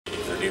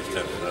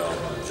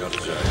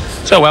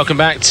So welcome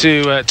back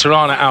to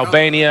Tirana,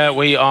 Albania.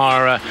 We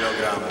are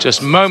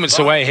just moments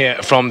away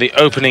here from the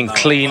opening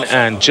clean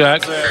and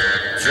jerk.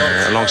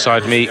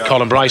 Alongside me,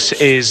 Colin Bryce,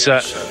 is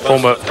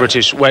former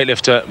British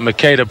weightlifter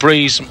Michaela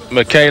Breeze.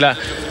 Michaela,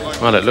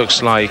 well, it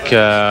looks like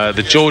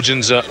the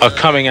Georgians are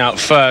coming out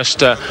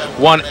first.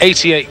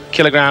 188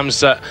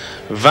 kilograms,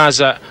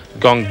 Vaza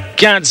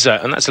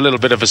Gongadze, and that's a little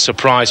bit of a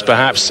surprise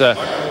perhaps.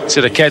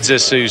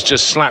 Tsirakedzis, who's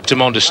just slapped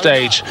him onto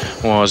stage,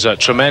 was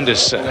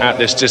tremendous at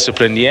this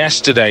discipline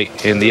yesterday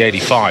in the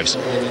 85s.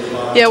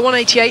 Yeah,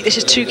 188, this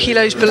is 2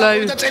 kilos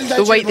below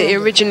the weight that he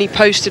originally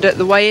posted at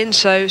the weigh-in,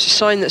 so it's a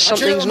sign that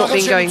something's not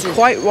been going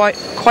quite right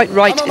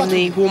in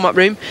the warm-up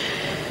room.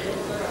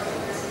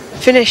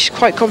 Finished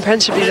quite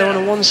comprehensively though on a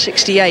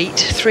 168,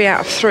 3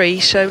 out of 3,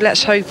 so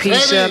let's hope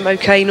he's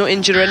okay, not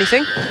injured or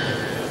anything.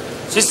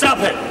 Just stop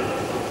it.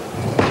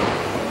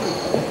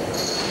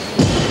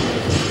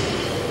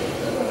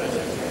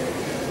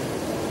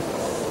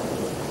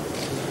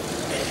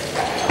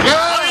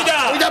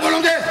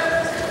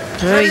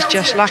 No, he's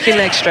just lacking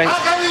leg strength.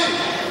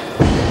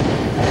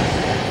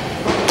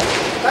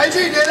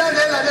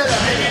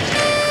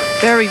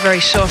 Very,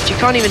 very soft. You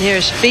can't even hear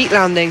his feet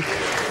landing.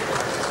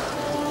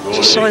 It's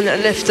a sign that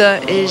a lifter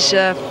is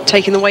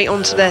taking the weight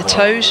onto their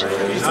toes.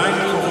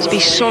 To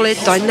be solid,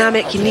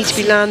 dynamic, you need to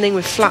be landing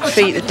with flat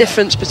feet. The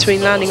difference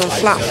between landing on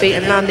flat feet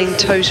and landing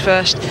toes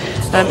first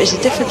is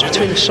the difference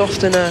between a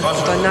soft and a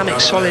dynamic,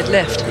 solid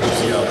lift.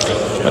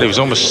 Well, he was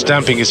almost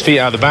stamping his feet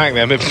out the back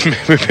there.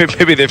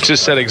 Maybe they've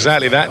just said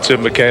exactly that to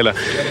him, Michaela.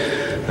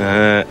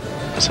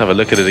 Let's have a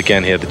look at it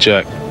again here, the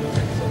jerk.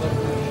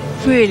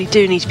 Really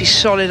do need to be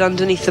solid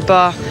underneath the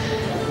bar.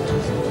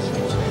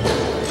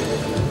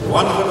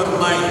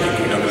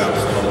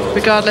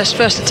 Regardless,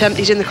 first attempt,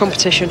 he's in the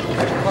competition.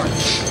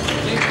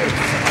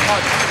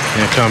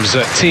 Here comes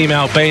Team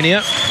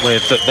Albania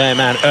with their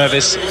man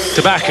Ervis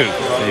Tabaku,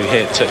 who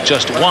hit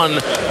just one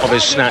of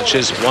his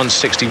snatches,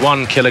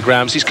 161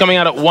 kilograms. He's coming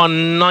out at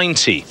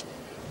 190.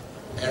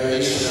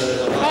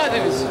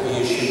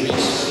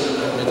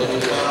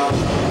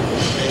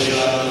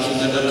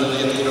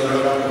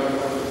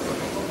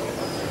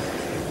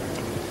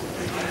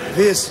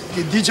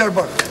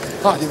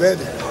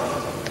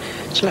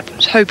 So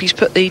let's hope he's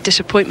put the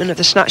disappointment of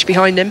the snatch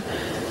behind him.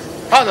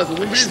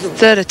 His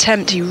third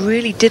attempt, he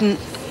really didn't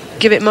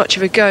give it much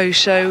of a go,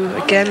 so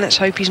again, let's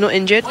hope he's not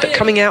injured, but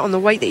coming out on the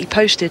weight that he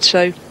posted,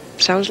 so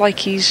sounds like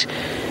he's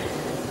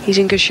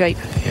in good shape.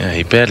 Yeah,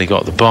 he barely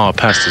got the bar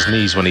past his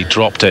knees when he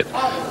dropped it.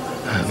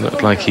 It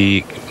looked like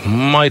he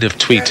might have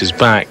tweaked his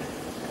back.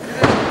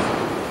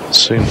 We'll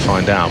soon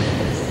find out.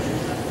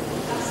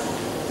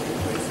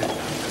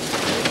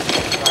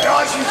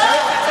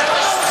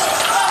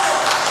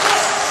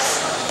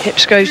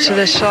 Hips go to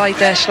the side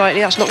there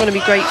slightly. That's not going to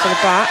be great for the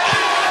back.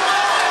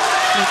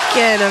 And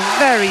again, a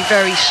very,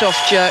 very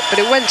soft jerk, but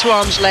it went to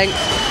arm's length.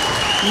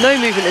 No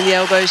movement in the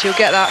elbows. He'll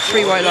get that.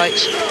 3 white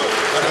lights.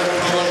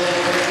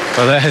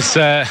 Well,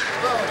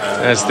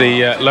 there's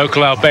the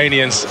local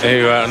Albanians,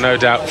 who are no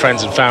doubt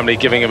friends and family,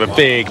 giving him a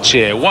big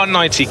cheer.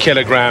 190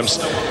 kilograms,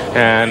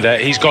 and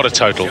he's got a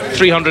total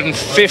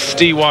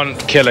 351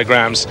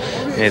 kilograms.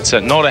 It's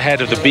not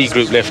ahead of the B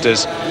group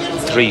lifters.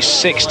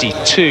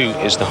 362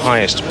 is the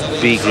highest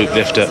B group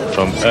lifter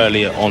from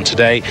earlier on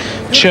today.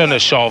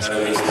 Chernyshov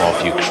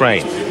of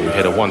Ukraine, who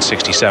hit a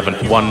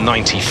 167,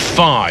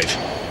 195.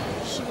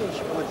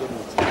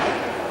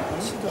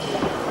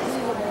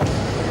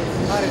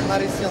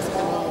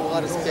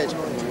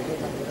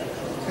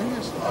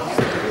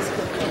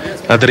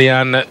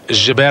 Adrian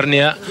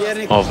Zhebernia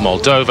of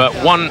Moldova,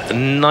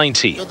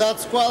 190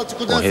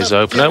 for his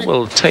opener.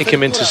 Will take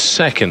him into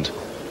second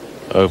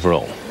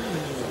overall,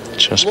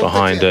 just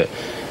behind the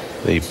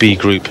B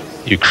group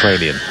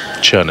Ukrainian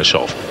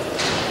Chernyshov.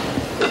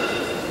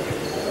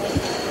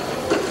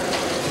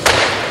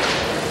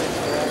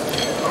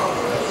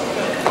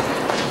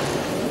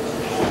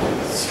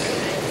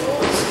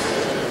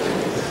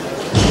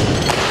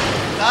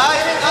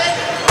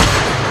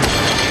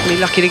 Be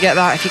lucky to get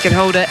that if he can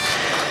hold it.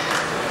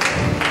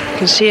 You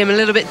can see him a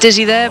little bit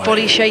dizzy there,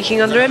 body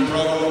shaking under him.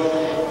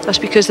 That's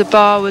because the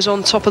bar was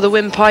on top of the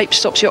windpipe,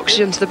 stops the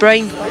oxygen to the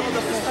brain.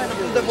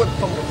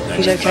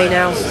 He's okay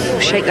now.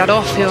 We'll shake that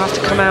off. He'll have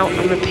to come out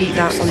and repeat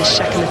that on his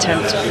second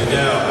attempt.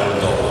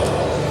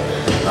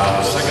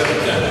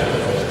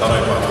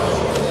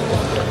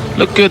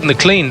 Looked good in the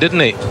clean, didn't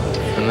he?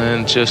 And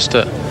then just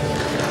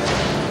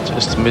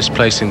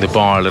misplacing the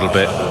bar a little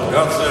bit.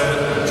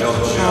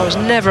 I was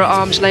never at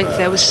arm's length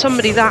there. With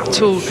somebody that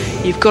tall,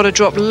 you've got to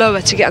drop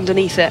lower to get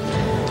underneath it.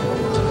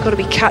 You've got to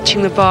be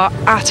catching the bar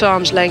at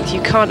arm's length.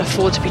 You can't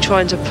afford to be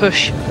trying to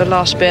push the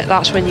last bit.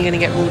 That's when you're going to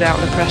get ruled out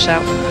on the press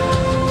out.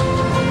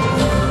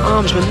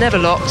 Arms were never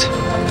locked.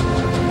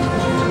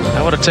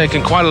 That would have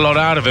taken quite a lot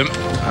out of him.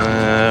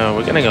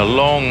 We're getting a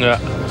long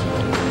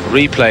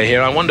replay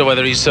here. I wonder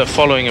whether he's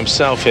following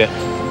himself here.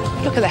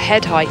 Look at the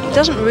head height. He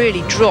doesn't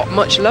really drop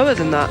much lower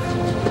than that.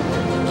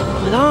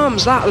 With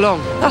arms that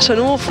long, that's an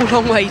awful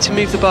long way to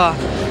move the bar.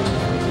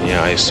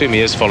 Yeah, I assume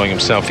he is following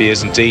himself. He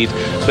is indeed.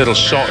 Little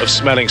shot of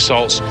smelling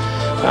salts.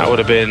 That would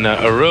have been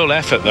a real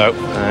effort, though.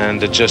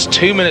 And just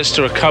 2 minutes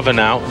to recover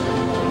now.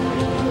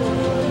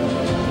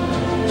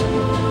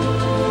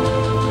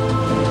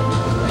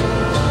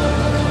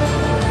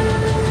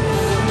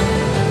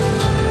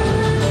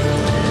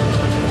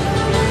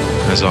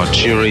 There's our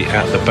jury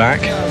at the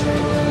back.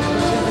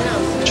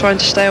 Trying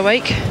to stay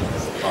awake.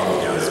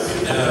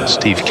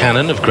 Steve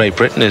Cannon of Great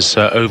Britain is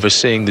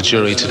overseeing the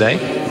jury today.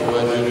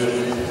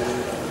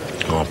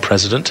 Our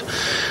president,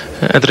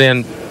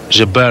 Adrian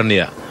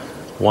Jabernia,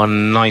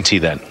 190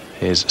 then,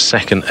 his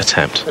second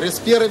attempt.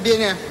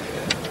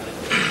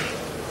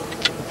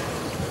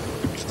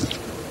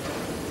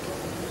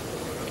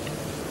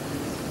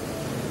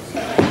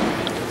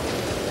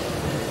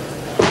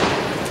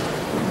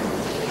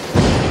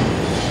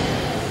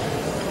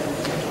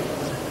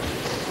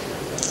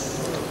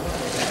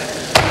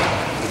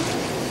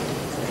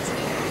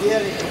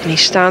 And he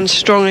stands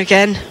strong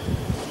again.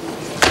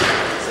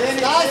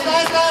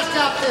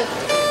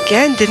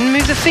 Again, didn't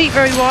move the feet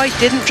very wide,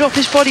 didn't drop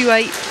his body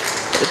weight.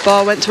 The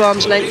bar went to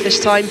arm's length this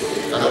time.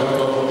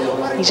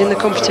 He's in the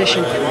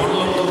competition.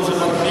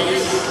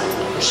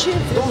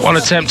 One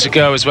attempt to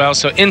go as well,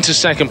 so into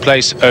second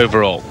place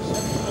overall.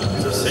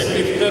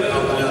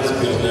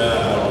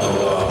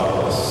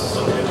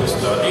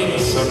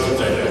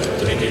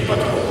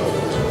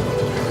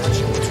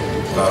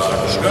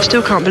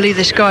 Still can't believe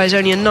this guy is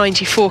only a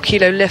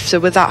 94-kilo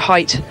lifter with that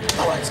height.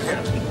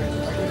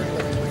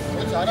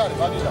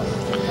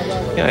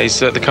 Yeah, he's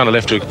the kind of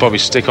lifter who could probably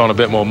stick on a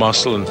bit more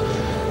muscle and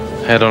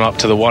head on up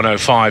to the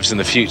 105s in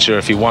the future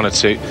if he wanted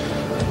to,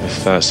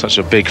 with such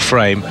a big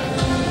frame.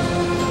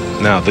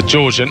 Now, the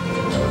Georgian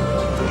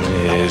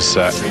is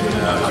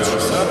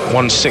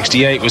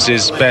 168 was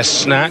his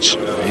best snatch.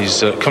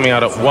 He's coming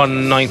out at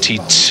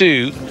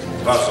 192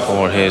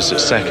 for his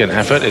second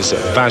effort. It's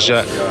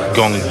Vaja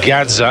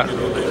Gongadze.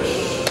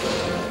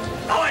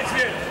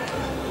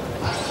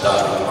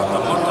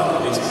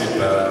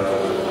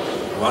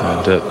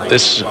 And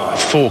this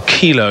 4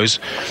 kilos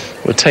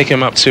would take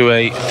him up to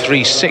a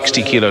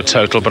 360 kilo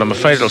total, but I'm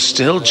afraid it'll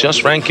still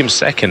just rank him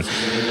second.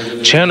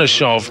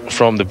 Chernyshov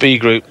from the B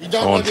group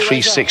on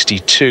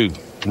 362.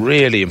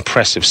 Really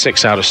impressive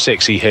 6 out of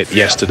 6 he hit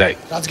yesterday.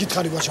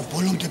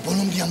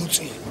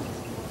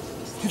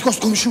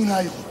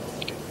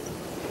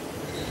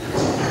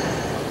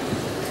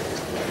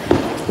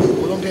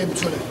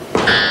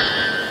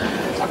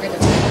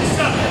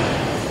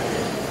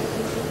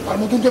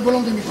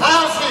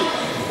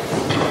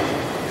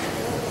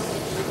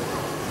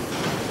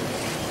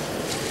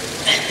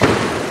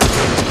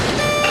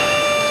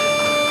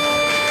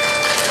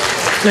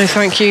 No,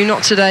 thank you,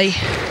 not today.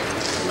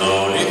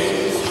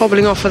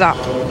 Hobbling off with that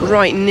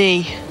right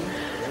knee.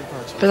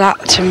 But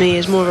that, to me,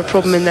 is more of a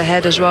problem in the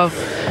head as well.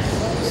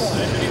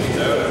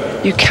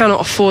 You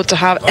cannot afford to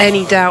have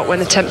any doubt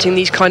when attempting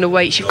these kind of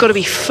weights. You've got to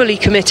be fully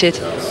committed.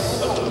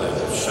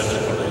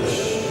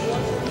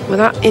 With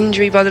that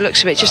injury, by the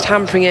looks of it, just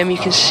hampering him, you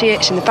can see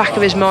it's in the back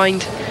of his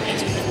mind.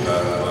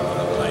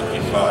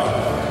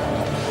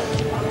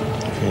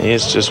 He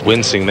is just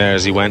wincing there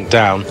as he went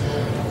down.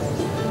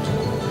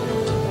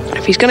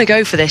 If he's going to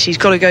go for this, he's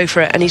got to go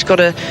for it, and he's got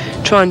to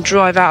try and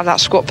drive out of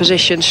that squat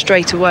position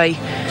straight away.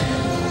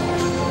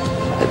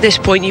 At this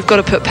point, you've got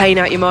to put pain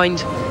out your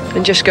mind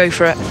and just go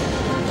for it.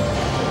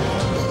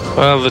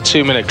 Well, the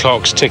 2-minute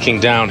clock's ticking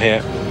down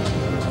here.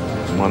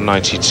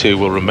 192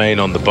 will remain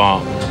on the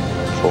bar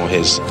for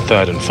his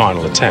third and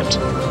final attempt.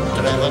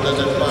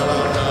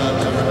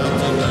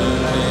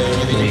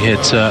 He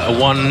hit a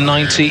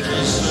 190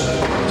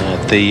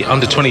 at the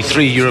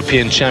Under-23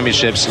 European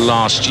Championships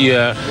last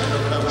year.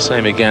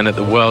 Same again at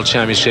the World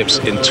Championships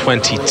in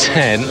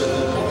 2010.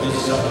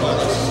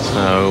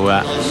 So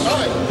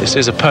this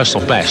is a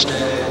personal best.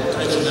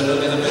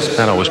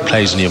 That always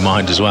plays in your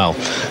mind as well.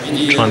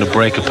 Trying to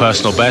break a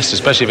personal best,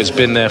 especially if it's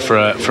been there for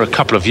a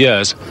couple of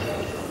years.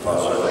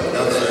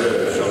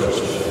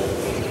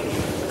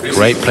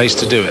 Great place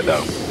to do it,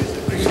 though.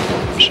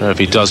 I'm sure if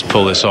he does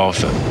pull this off,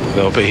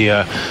 there'll be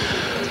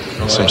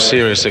some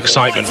serious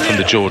excitement from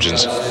the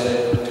Georgians.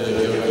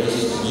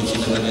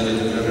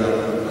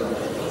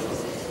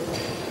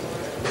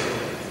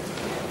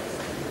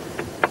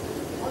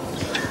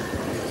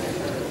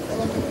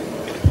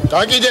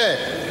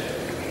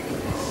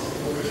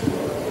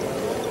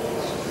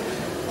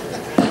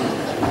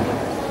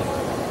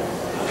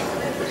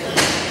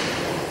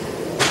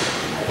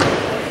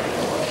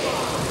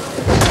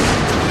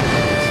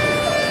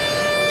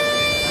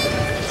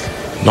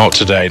 Not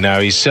today,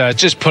 no. He's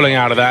just pulling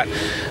out of that.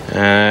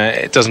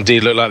 It does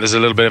indeed look like there's a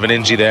little bit of an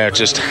injury there,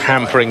 just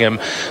hampering him.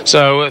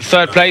 So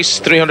third place,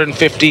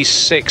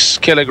 356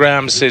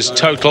 kilograms his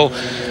total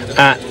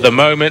at the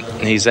moment.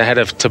 He's ahead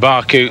of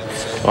Tabaku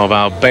of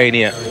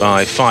Albania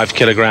by 5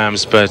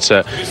 kilograms, but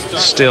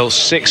still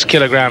 6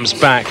 kilograms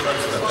back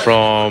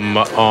from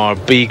our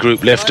B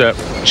group lifter,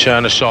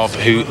 Chernyshov,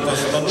 who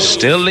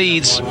still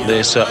leads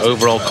this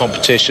overall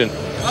competition.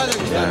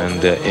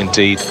 And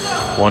indeed,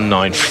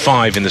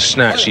 195 in the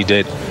snatch he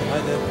did.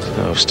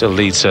 So still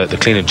leads the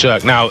clean and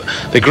jerk. Now,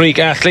 the Greek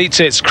athletes,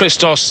 it's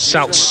Christos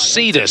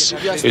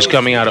Saltsidis, who's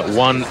coming out at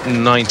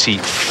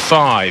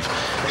 195.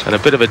 And a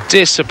bit of a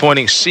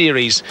disappointing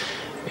series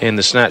in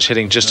the snatch,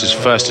 hitting just his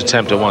first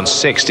attempt at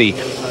 160.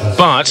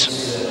 But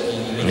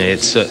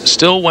it's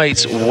still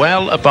weights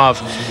well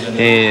above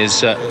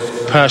his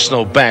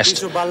personal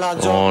best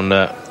on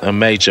a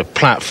major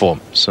platform.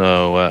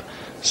 So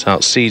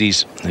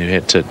Saltsidis, who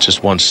hit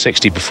just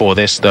 160 before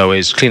this, though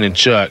his clean and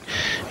jerk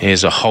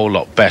is a whole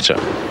lot better.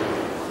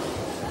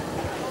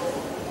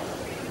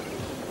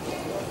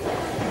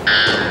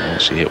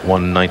 Actually hit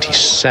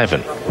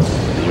 197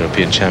 at the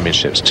European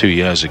Championships 2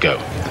 years ago.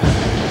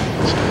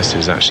 So this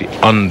is actually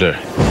under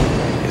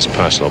his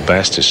personal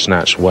best, his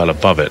snatch well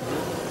above it.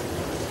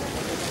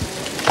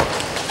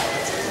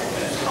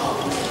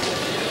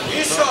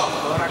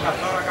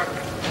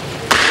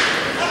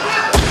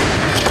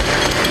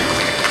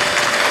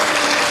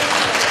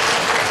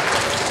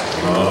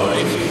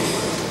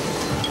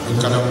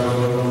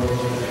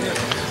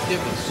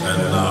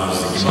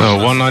 So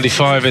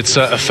 195, it's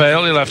a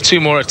fail. He'll have 2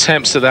 more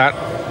attempts at that.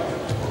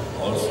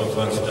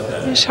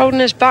 He's holding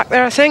his back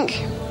there, I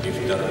think.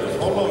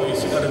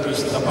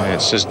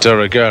 It's just de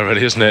rigueur,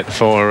 really, isn't it,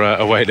 for a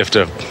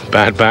weightlifter?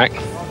 Bad back.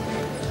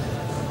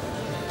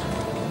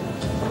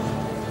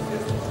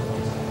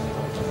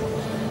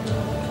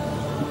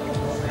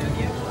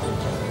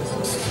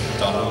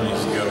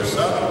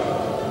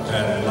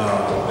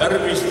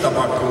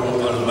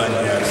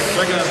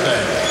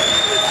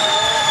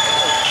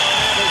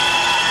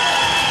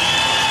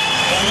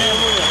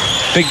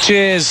 Big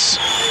cheers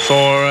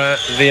for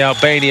the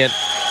Albanian.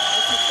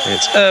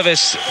 It's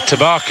Ervis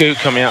Tabaku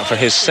coming out for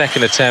his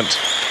second attempt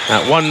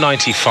at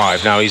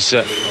 195. Now he's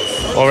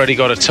already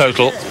got a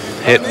total,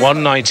 hit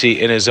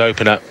 190 in his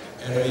opener.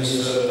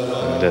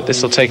 And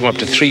this will take him up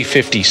to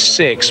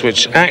 356,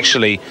 which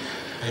actually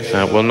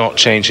will not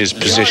change his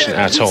position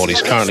at all.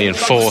 He's currently in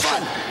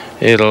 4th.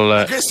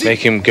 It'll make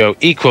him go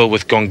equal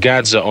with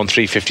Gongadze on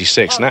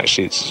 356. And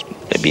actually, it's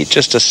maybe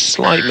just a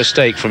slight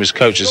mistake from his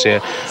coaches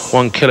here.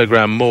 1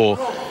 kilogram more,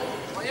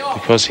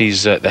 because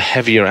he's the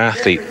heavier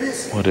athlete,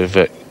 would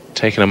have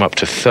taken him up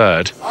to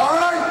 3rd.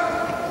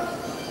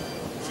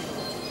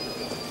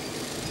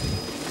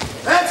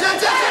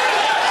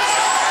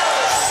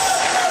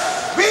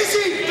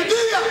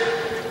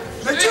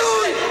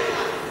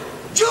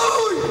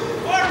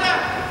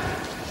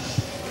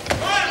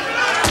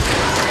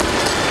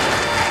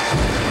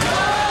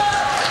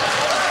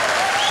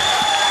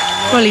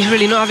 Well, he's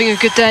really not having a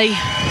good day.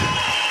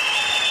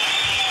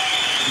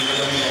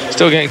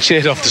 Still getting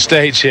cheered off the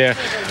stage here.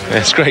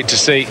 It's great to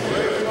see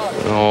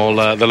all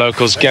the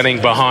locals getting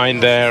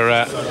behind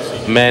their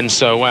men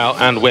so well,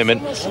 and women.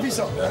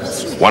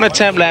 1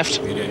 attempt left.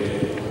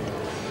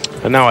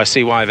 And now I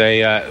see why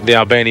the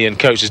Albanian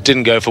coaches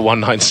didn't go for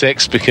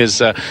 196,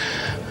 because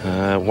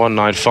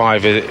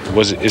 195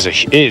 is a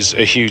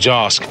huge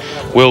ask.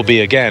 Will be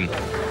again.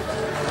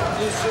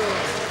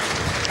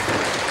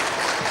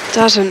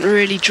 Doesn't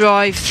really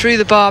drive through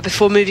the bar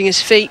before moving his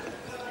feet.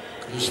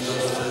 So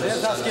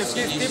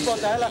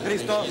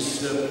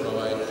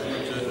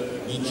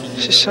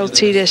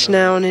Saltsidis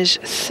now on his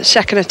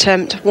second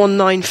attempt,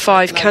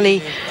 195. Can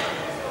he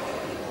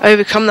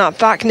overcome that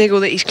back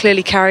niggle that he's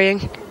clearly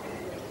carrying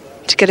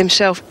to get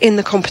himself in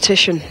the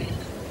competition?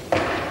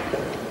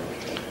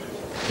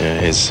 Yeah,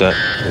 his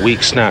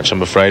weak snatch,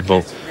 I'm afraid, well,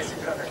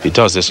 if he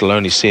does this, will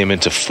only see him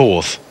into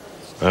 4th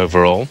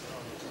overall.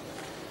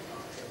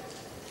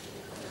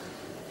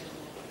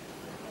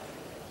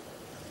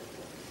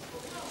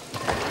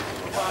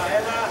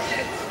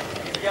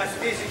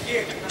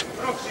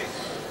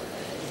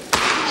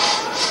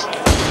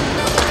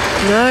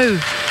 No.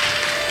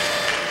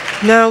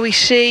 Now we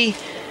see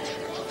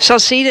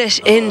Saltsidis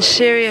in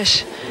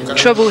serious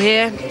trouble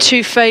here.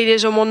 2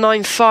 failures on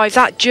 195.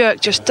 That jerk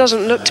just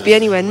doesn't look to be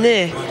anywhere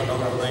near.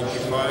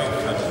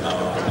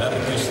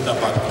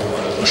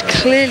 He's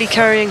clearly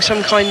carrying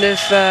some kind of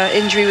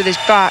injury with his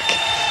back.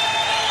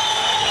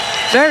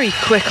 Very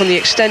quick on the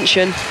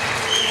extension.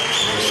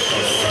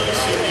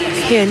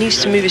 Here, needs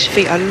to move his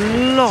feet a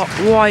lot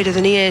wider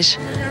than he is.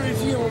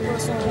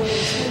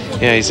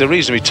 Yeah, he's a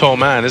reasonably tall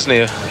man, isn't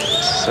he?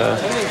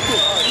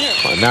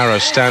 It's quite a narrow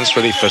stance,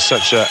 really, for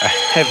such a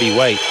heavy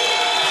weight.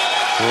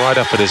 Right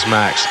up at his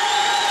max.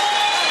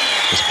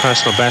 His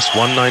personal best,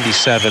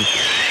 197.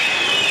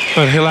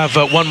 And he'll have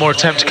 1 more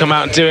attempt to come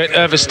out and do it.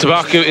 Ervis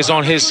Tabaku is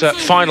on his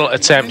final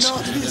attempt,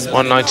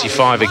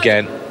 195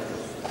 again.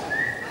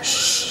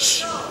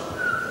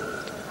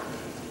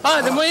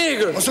 And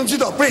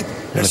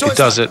if he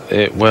does it,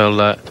 it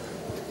will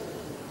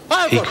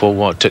equal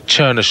what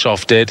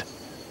Chernyshov did.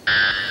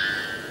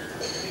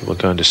 He will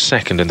go into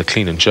 2nd in the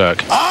clean and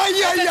jerk.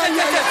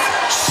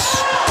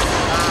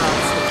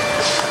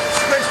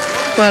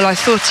 Well, I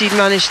thought he'd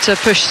managed to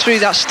push through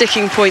that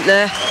sticking point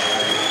there.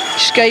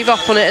 Just gave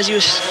up on it as he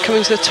was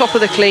coming to the top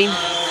of the clean.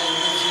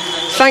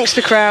 Thanks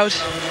to the crowd.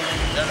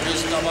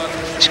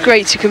 It's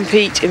great to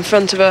compete in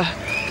front of a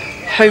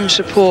home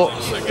support,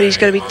 but he's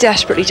going to be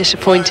desperately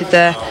disappointed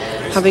there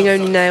having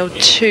only nailed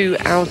 2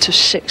 out of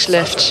 6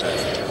 lifts.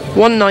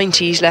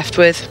 190 he's left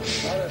with.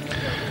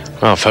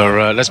 Well,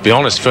 for let's be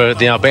honest, for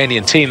the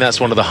Albanian team, that's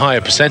one of the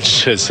higher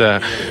percentages.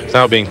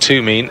 Without being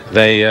too mean,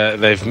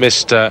 they've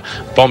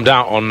bombed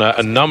out on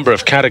a number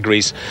of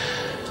categories.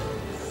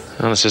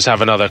 And let's just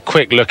have another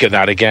quick look at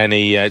that again.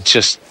 He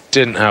just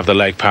didn't have the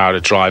leg power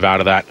to drive out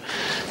of that,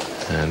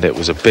 and it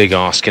was a big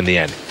ask in the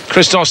end.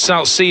 Christos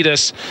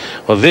Salsidis,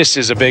 well, this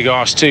is a big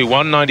ask too.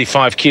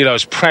 195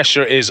 kilos.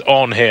 Pressure is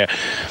on here.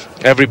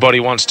 Everybody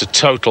wants to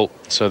total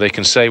so they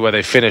can say where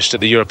they finished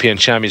at the European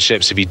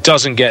Championships. If he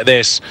doesn't get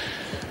this,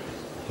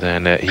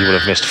 then he will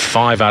have missed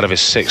 5 out of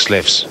his 6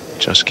 lifts,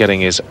 just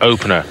getting his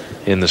opener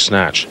in the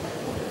snatch.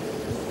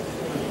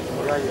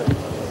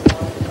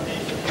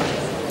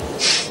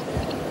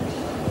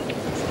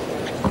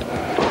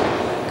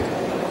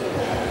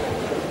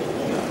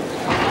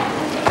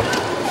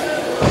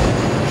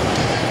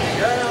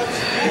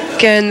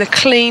 Again, the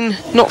clean,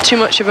 not too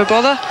much of a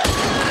bother.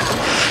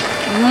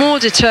 More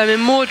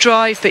determined, more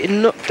drive,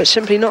 but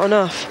simply not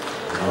enough.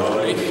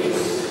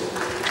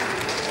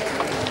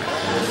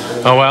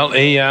 Oh well,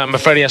 I'm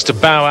afraid he has to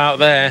bow out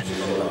there.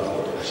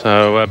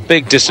 So a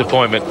big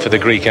disappointment for the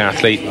Greek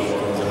athlete,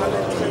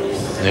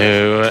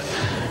 who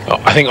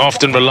I think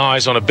often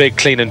relies on a big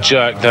clean and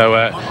jerk,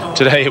 though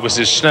today it was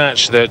his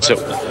snatch that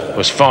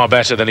was far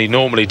better than he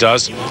normally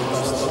does.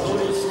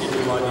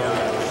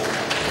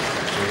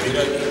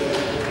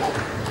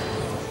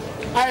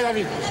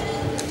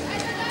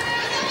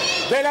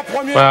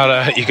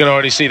 Well, you can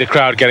already see the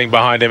crowd getting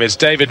behind him. It's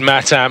David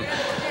Matam.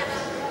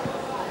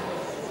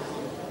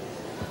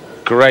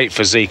 Great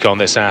physique on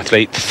this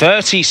athlete.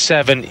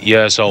 37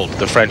 years old,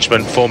 the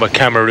Frenchman, former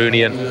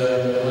Cameroonian.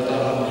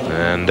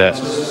 And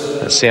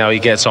let's see how he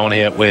gets on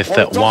here with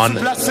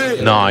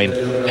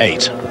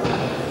 198.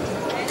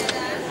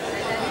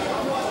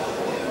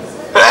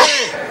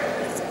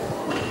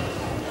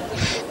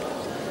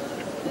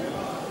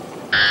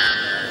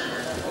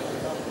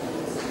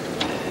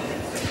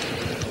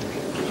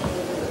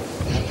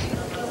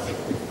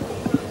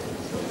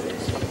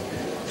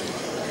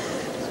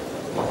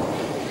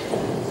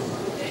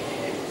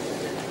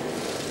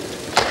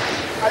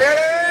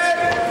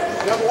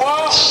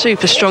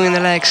 Super strong in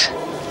the legs.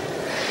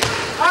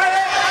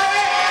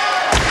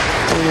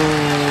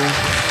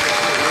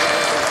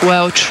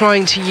 Well,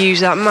 trying to use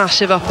that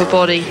massive upper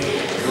body.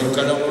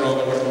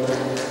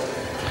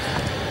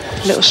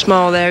 Little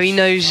smile there. He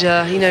knows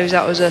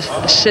that was a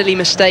silly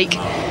mistake.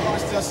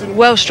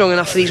 Well strong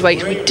enough for these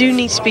weights. We do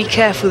need to be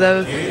careful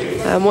though.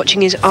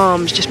 Watching his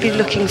arms, just be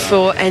looking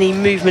for any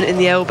movement in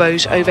the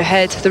elbows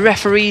overhead. The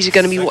referees are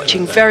going to be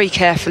watching very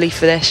carefully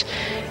for this.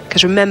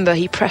 Because remember,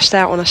 he pressed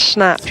out on a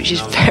snatch, which is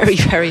very,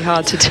 very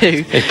hard to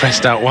do. He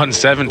pressed out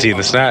 170 in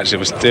the snatch. It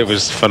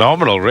was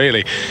phenomenal,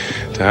 really,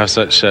 to have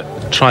such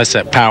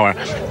tricep power.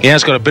 He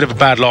has got a bit of a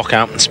bad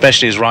lockout,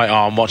 especially his right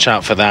arm. Watch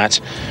out for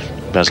that.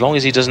 But as long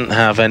as he doesn't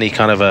have any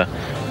kind of a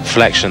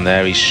flexion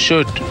there, he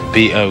should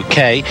be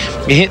okay.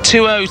 He hit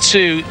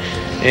 202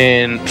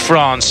 in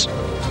France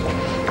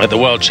at the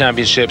World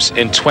Championships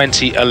in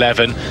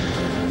 2011.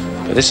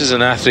 This is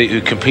an athlete who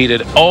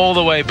competed all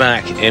the way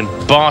back in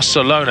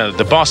Barcelona,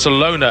 the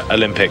Barcelona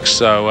Olympics.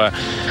 So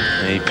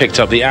he picked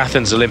up the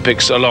Athens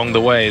Olympics along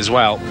the way as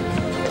well.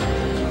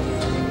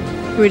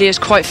 Really is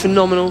quite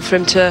phenomenal for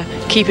him to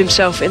keep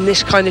himself in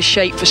this kind of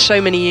shape for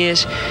so many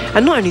years.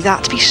 And not only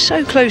that, to be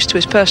so close to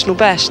his personal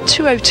best.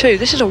 202,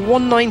 this is a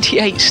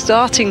 198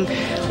 starting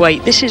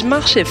weight. This is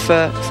massive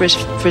for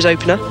his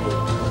opener.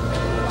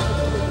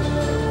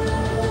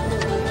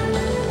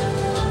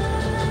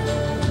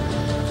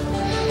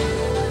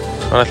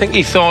 And I think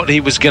he thought he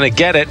was going to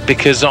get it,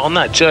 because on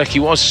that jerk he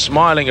was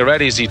smiling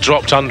already as he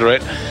dropped under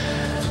it,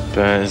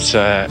 but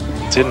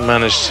didn't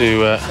manage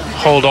to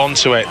hold on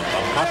to it.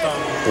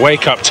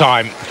 Wake up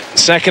time.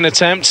 Second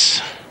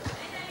attempt.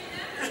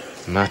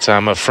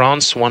 Matam of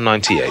France,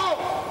 198.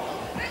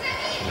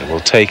 It will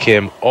take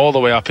him all the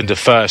way up into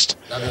first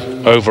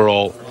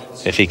overall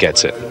if he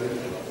gets it.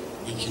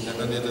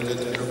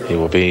 He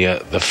will be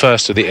the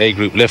first of the A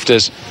group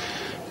lifters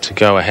to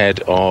go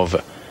ahead of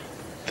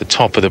the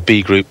top of the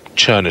B group,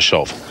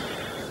 Chernyshov.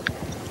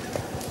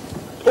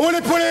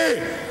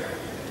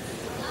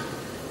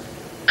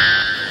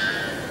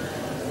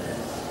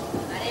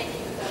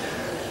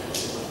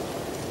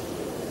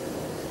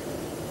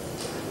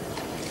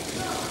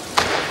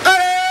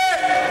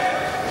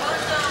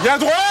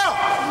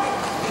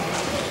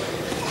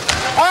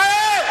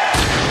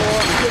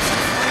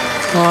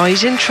 Oh,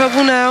 he's in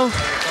trouble now.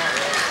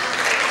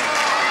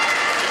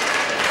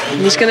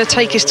 And he's going to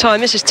take his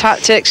time. This is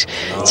tactics,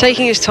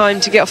 taking his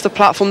time to get off the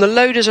platform. The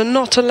loaders are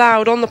not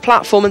allowed on the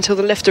platform until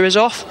the lifter is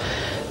off.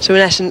 So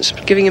in essence,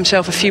 giving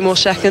himself a few more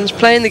seconds,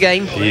 playing the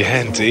game.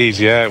 Yeah, indeed,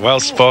 yeah, well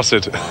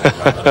spotted.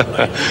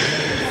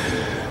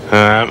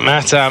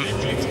 Matam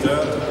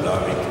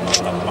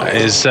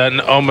is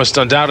almost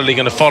undoubtedly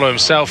going to follow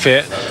himself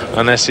here,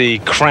 unless he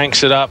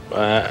cranks it up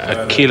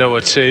a kilo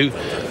or two.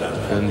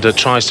 and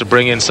tries to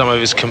bring in some of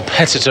his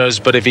competitors,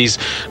 but if he's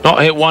not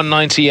hit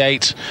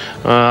 198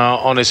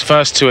 on his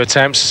first 2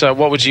 attempts,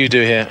 what would you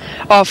do here?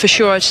 Oh, for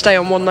sure I'd stay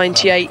on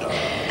 198.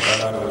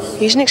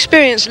 He's an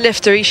experienced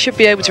lifter, he should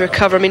be able to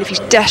recover. I mean, if he's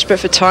desperate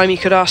for time, he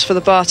could ask for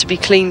the bar to be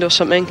cleaned or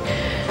something.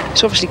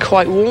 It's obviously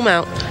quite warm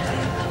out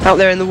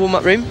there in the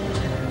warm-up room.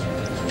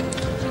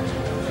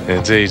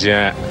 Indeed,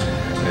 yeah,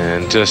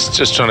 and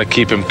just trying to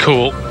keep him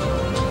cool.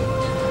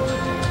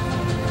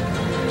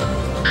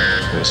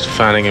 Just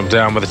fanning him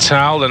down with a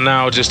towel, and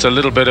now just a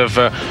little bit of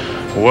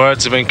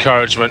words of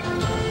encouragement.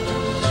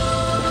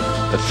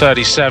 At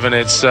 37,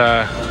 it's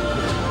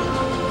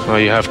well,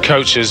 you have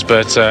coaches,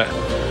 but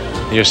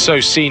you're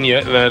so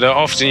senior that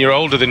often you're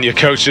older than your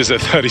coaches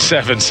at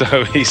 37.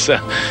 So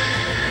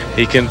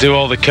he can do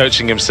all the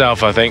coaching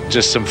himself, I think.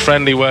 Just some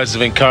friendly words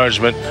of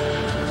encouragement.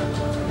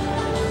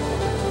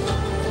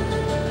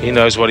 He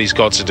knows what he's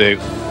got to do.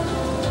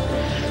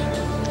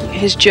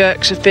 His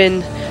jerks have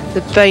been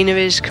the bane of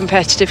his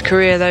competitive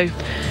career, though.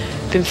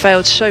 Been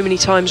failed so many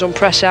times on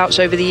press outs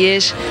over the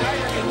years.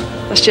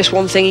 That's just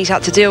one thing he's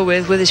had to deal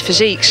with his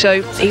physique.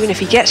 So even if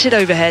he gets it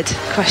overhead,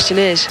 the question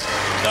is,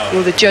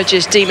 will the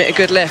judges deem it a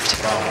good lift?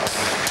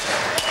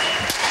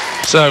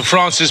 So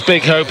France's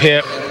big hope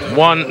here,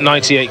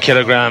 198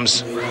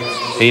 kilograms.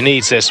 He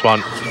needs this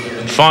one.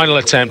 Final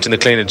attempt in the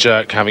clean and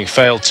jerk, having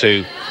failed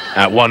 2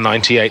 at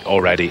 198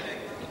 already.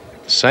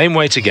 Same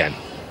weight again.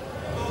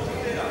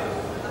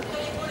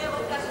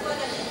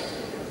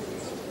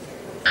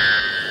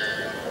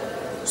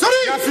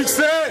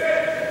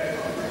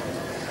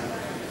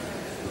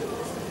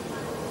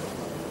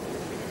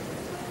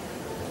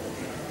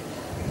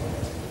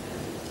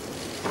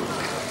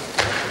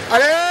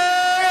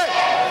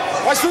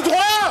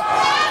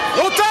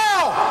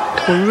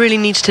 Come on, really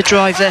needs to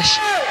drive this.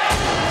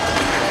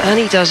 And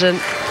he doesn't.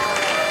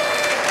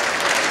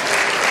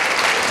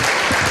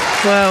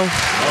 Well,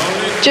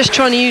 just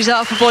trying to use that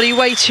upper body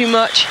way too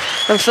much.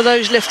 And for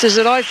those lifters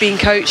that I've been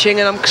coaching,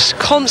 and I'm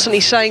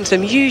constantly saying to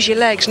them, use your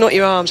legs, not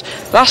your arms.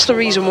 That's the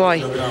reason why.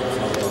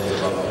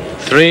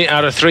 3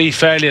 out of 3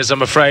 failures,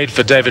 I'm afraid,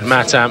 for David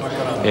Matam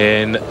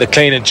in the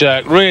clean and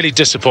jerk. Really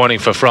disappointing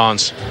for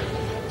France.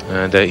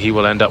 And he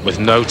will end up with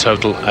no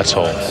total at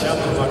all.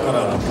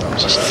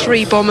 Just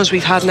 3 bombers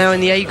we've had now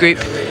in the A group.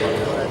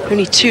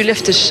 Only 2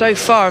 lifters so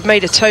far have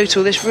made a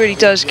total. This really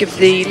does give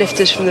the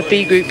lifters from the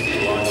B group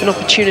an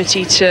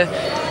opportunity to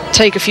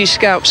take a few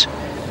scalps.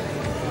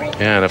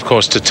 Yeah, and of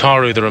course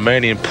Tataru, the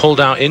Romanian,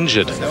 pulled out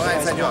injured.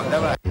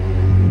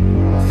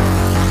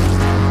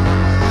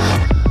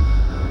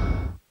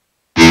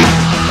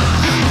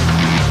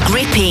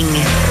 Gripping,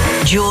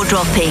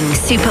 jaw-dropping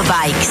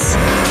superbikes.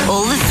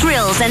 All the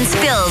thrills and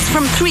spills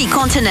from 3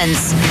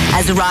 continents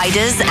as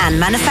riders and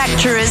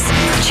manufacturers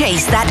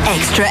chase that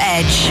extra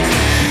edge.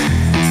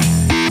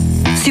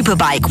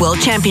 Superbike World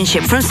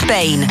Championship from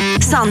Spain,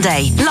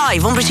 Sunday,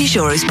 live on British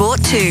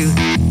Eurosport 2.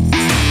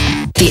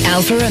 The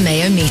Alfa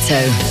Romeo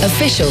Mito,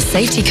 official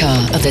safety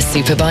car of the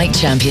Superbike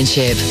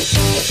Championship.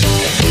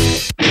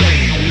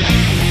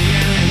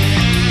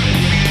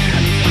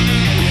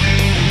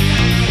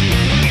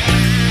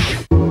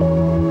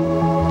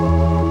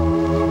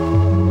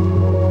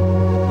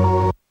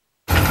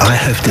 I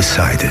have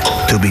decided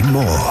to be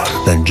more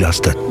than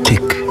just a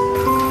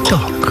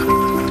tick-tock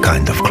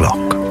kind of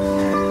clock.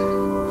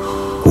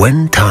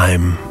 When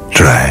time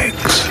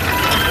drags,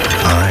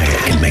 I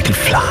can make it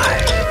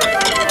fly.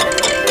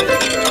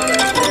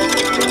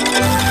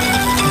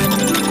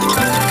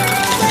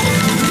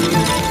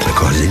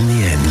 Because in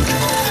the end,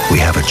 we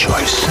have a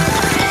choice.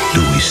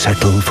 Do we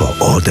settle for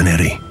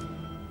ordinary?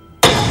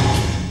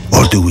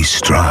 Or do we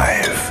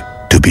strive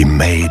to be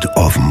made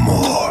of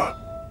more?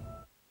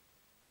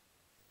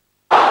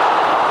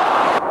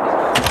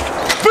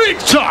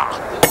 Victor!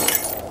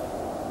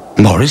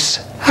 Morris,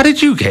 how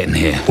did you get in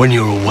here? When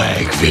you're a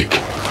wag, Vic,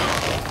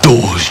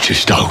 doors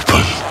just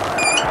open.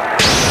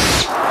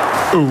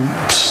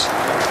 Oops.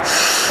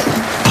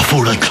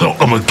 Before they clock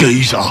them a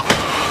geezer,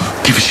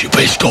 give us your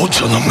best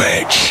odds on the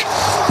match.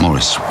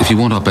 Morris, if you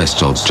want our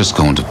best odds, just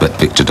go on to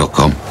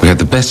betvictor.com. We had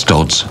the best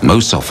odds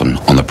most often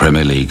on the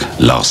Premier League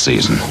last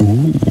season.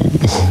 Ooh.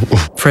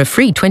 For a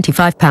free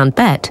 £25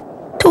 bet,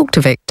 talk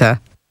to Victor.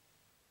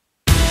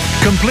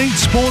 Complete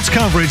sports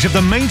coverage of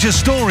the major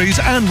stories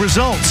and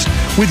results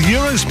with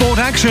Eurosport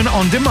Action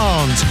on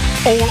demand.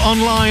 All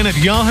online at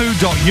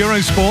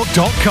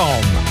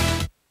yahoo.eurosport.com.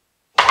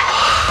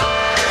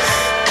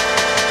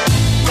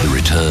 The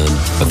return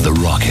of the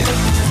Rocket.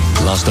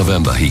 Last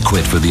November, he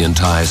quit for the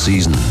entire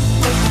season.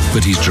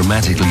 But he's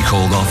dramatically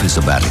called off his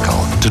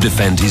sabbatical to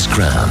defend his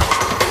crown.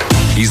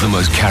 He's the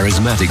most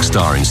charismatic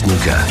star in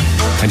snooker,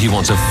 and he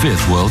wants a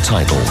 5th world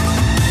title.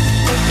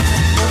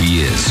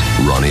 He is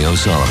Ronnie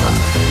O'Sullivan.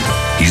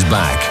 He's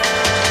back,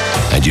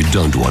 and you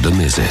don't want to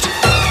miss it.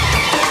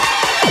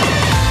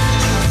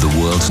 The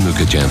World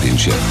Snooker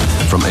Championship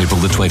from April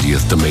the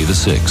 20th to May the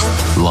 6th,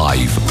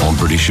 live on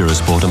British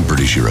Eurosport and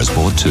British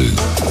Eurosport 2.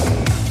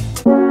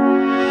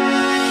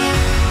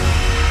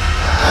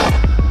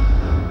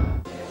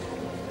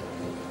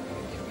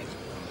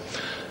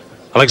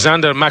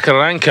 Alexander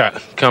Makaranka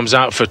comes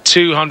out for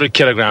 200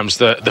 kilograms,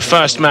 the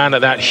first man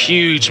at that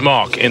huge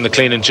mark in the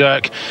clean and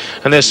jerk,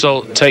 and this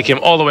will take him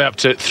all the way up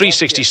to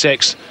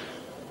 366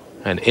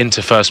 and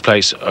into first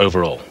place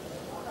overall.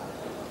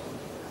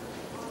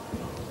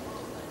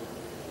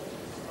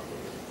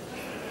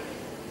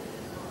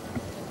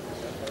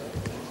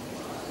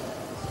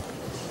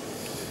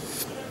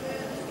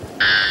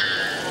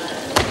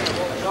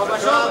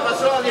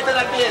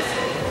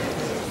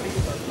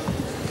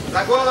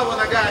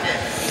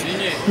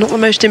 Not the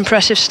most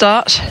impressive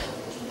starts.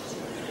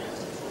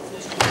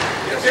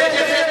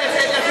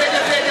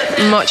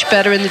 Much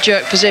better in the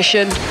jerk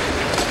position.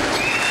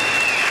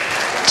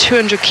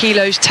 200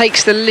 kilos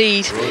takes the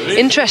lead.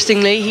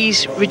 Interestingly,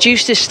 he's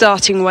reduced his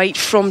starting weight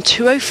from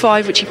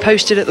 205, which he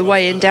posted at the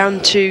weigh-in,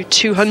 down to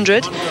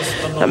 200.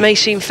 That may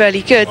seem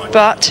fairly good,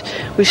 but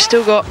we've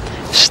still got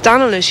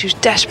Stanolis, who's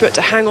desperate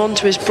to hang on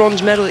to his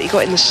bronze medal that he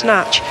got in the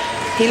snatch.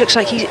 He looks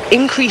like he's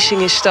increasing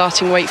his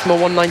starting weight from a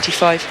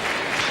 195.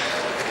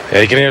 Yeah,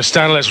 you can hear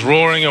Stanolis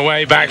roaring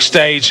away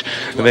backstage.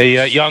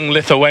 The young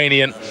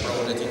Lithuanian,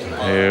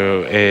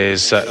 who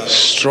is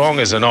strong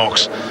as an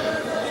ox.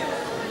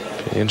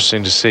 Be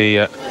interesting to see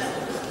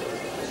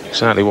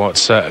exactly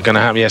what's going to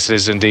happen. Yes, it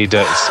is indeed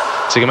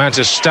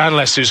Sigimantas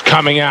Stanolis who's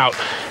coming out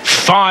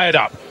fired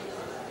up.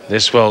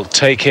 This will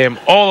take him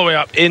all the way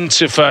up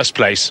into first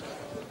place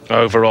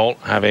overall,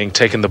 having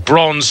taken the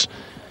bronze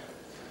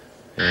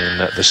in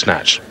the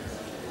snatch.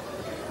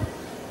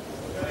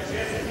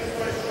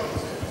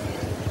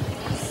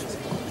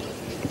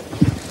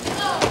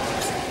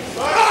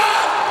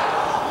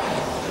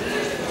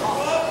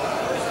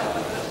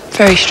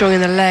 Very strong in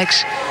the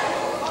legs.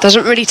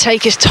 Doesn't really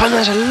take his time.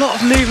 There's a lot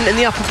of movement in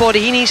the upper body.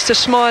 He needs to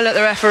smile at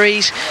the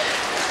referees,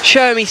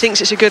 show him he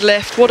thinks it's a good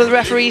lift. What do the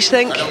referees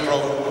think?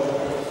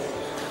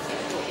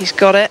 He's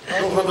got it.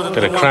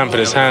 Bit of cramp in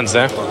his hands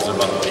there.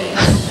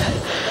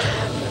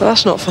 Well,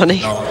 that's not funny.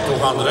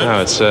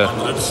 No, it's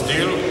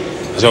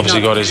he's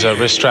obviously got his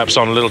wrist straps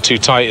on a little too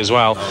tight as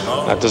well.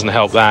 That doesn't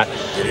help that.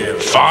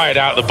 Fired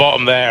out the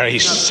bottom there.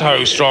 He's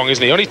so strong,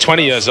 isn't he? Only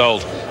 20 years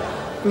old.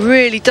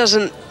 Really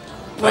doesn't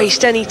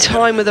waste any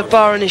time with a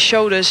bar on his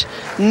shoulders.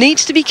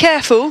 Needs to be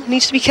careful of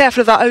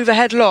that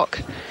overhead lock.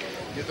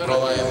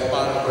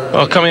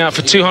 Well, coming out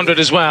for 200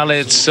 as well,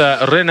 it's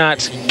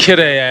Rinat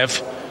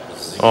Kireev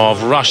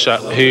of Russia,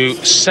 who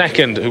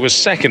was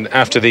second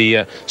after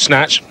the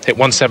snatch, hit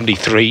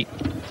 173.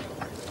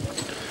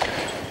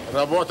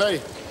 Wow,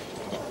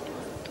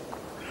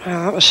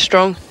 that was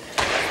strong.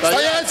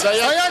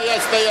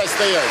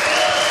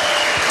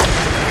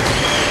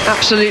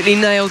 Absolutely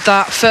nailed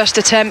that first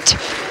attempt.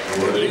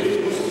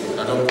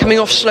 Coming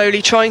off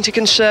slowly, trying to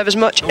conserve as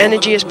much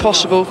energy as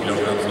possible.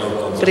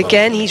 But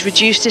again, he's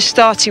reduced his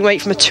starting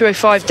weight from a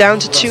 205 down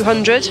to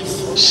 200,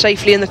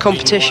 safely in the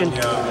competition.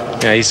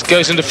 Yeah, he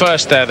goes into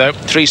first there, though.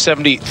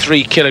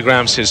 373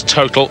 kilograms his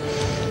total.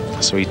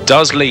 So he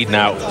does lead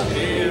now,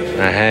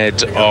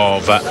 ahead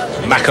of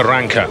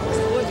Makaranka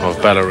of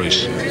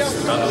Belarus.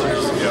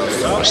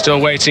 We're still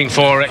waiting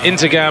for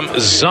Intigam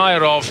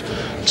Zairov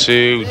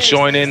to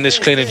join in this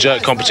clean and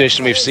jerk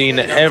competition. We've seen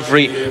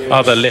every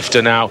other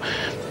lifter now.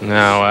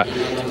 Now,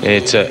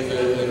 it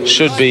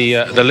should be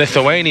the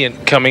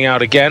Lithuanian coming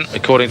out again,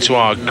 according to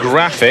our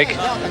graphic.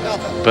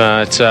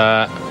 But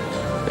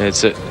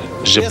it's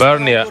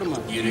Zhebernia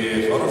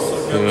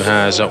who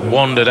has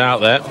wandered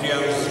out there.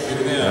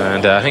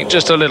 And I think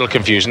just a little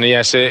confusion.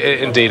 Yes,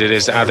 indeed it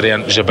is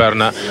Adrian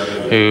Zhebernia,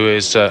 who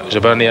is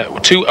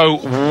Zhebernia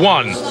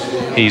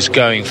 201 he's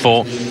going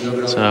for.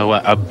 So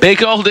a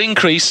big old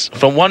increase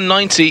from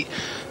 190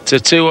 to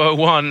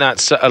 201.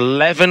 That's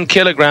 11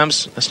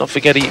 kilograms. Let's not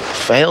forget he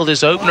failed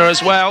his opener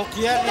as well.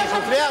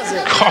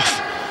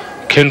 Cough.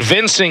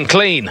 Convincing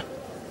clean.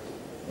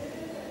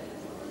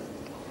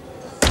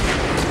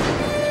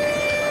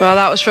 Well,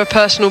 that was for a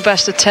personal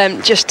best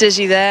attempt. Just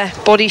dizzy there,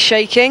 body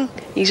shaking.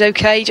 He's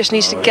okay, just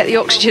needs to get the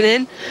oxygen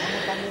in.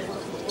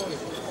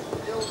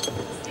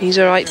 He's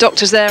all right.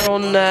 Doctor's there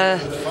on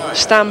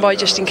standby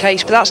just in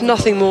case, but that's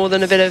nothing more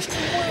than a bit of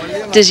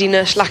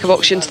dizziness, lack of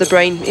oxygen to the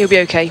brain. He'll be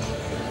okay.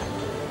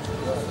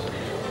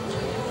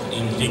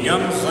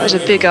 That was a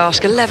big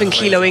ask, 11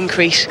 kilo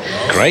increase.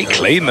 Great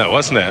clean though,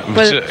 wasn't it?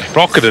 Well,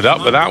 rocketed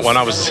up with that one.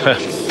 I was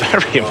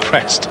very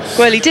impressed.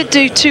 Well, he did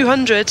do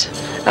 200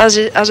 as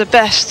a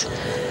best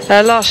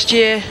last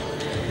year.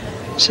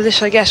 So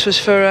this, I guess, was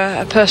for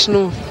a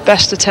personal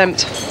best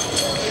attempt.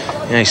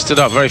 Yeah, he stood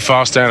up very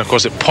fast there, and of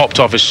course it popped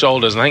off his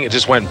shoulders, and I think it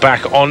just went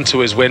back onto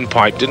his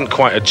windpipe, didn't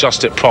quite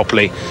adjust it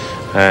properly,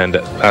 and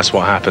that's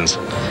what happens.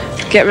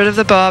 Get rid of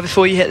the bar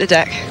before you hit the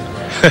deck.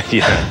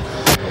 Yeah.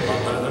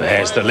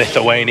 There's the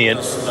Lithuanian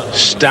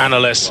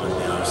Stanolis,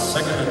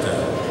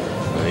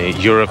 the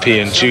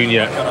European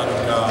junior,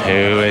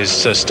 who is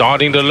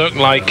starting to look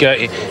like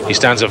he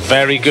stands a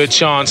very good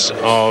chance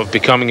of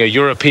becoming a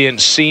European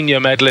senior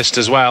medalist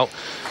as well.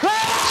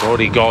 He's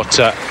already got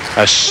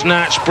a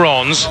snatch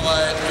bronze,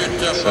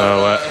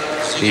 so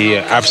he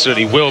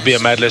absolutely will be a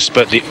medalist,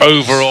 but the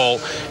overall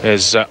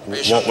is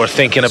what we're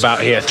thinking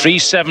about here.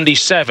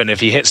 377 if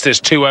he hits this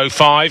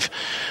 205.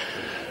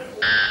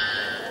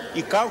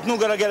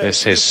 This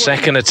is his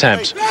second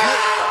attempt.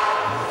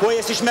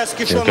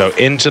 He'll go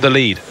into the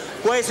lead,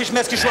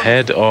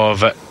 ahead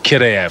of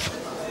Kireev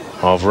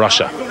of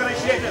Russia.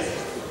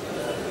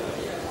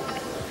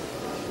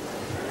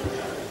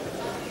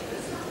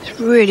 He's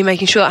really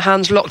making sure that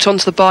hand's locked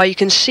onto the bar. You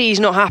can see he's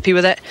not happy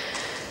with it.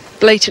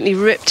 Blatantly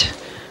ripped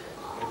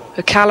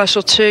a callus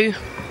or two.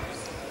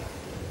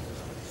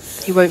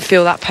 He won't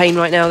feel that pain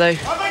right now, though.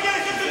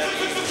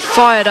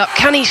 Fired up.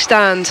 Can he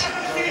stand?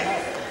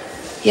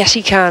 Yes,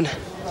 he can.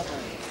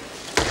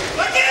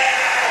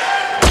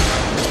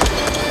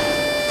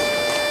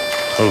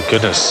 Oh,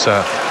 goodness.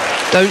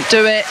 Don't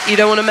do it. You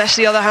don't want to mess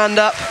the other hand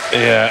up.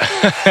 Yeah.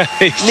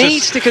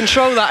 Needs to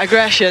control that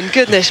aggression.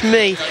 Goodness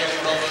me.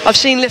 I've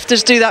seen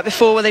lifters do that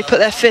before, where they put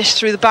their fist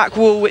through the back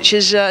wall, which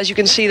is, as you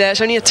can see there,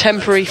 it's only a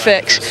temporary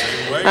fix,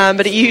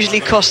 but it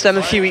usually costs them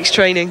a few weeks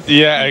training.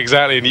 Yeah,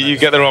 exactly. And you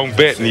get the wrong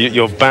bit and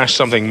you'll bash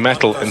something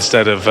metal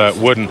instead of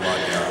wooden.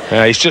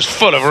 He's just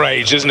full of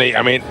rage, isn't he?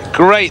 I mean,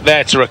 great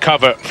there to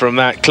recover from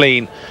that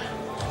clean.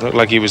 Looked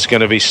like he was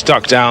going to be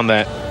stuck down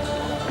there.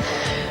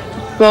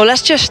 Well,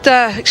 let's just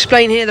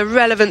explain here the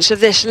relevance of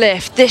this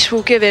lift. This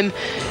will give him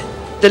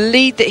the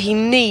lead that he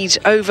needs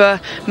over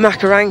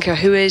Makaranka,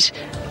 who is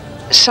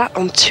sat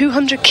on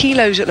 200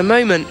 kilos at the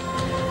moment.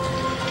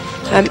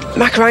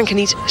 Makaranka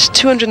needs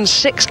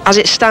 206 as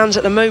it stands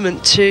at the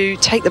moment to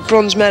take the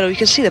bronze medal. You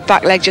can see the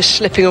back leg just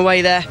slipping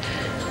away there.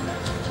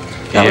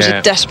 That was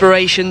a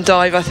desperation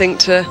dive, I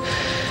think.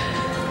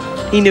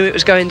 He knew it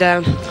was going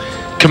down.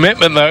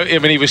 Commitment, though. I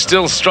mean, he was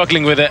still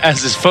struggling with it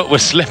as his foot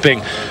was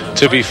slipping.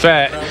 To be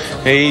fair,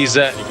 he's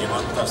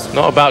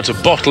not about to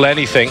bottle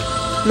anything.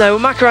 No,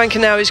 well,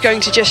 Makaranka now is going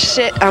to just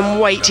sit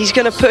and wait. He's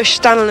going to push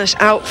Stanislas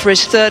out for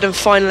his third and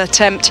final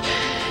attempt,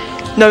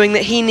 knowing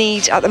that he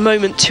needs, at the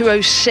moment,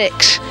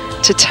 206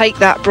 to take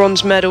that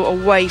bronze medal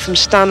away from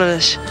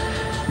Stanislas.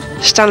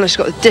 Stanislas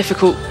got a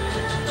difficult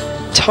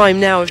time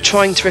now of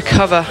trying to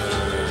recover.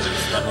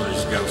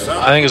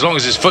 I think as long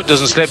as his foot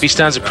doesn't slip, he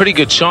stands a pretty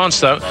good chance,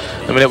 though.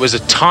 I mean, it was a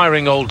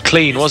tiring old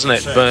clean, wasn't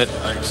it? But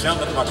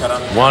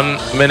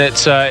 1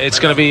 minute, it's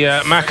going to be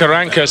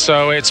Makaranka,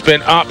 so it's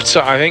been upped,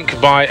 I think,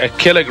 by a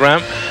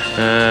kilogram.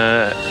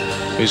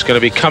 Who's going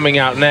to be coming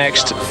out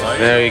next?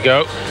 There you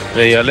go.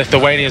 The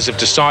Lithuanians have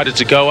decided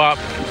to go up.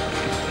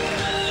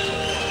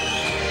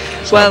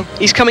 Well,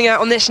 he's coming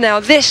out on this now.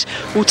 This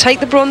will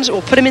take the bronze,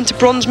 or put him into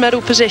bronze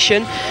medal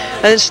position,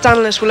 and then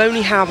Stanislas will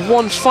only have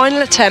one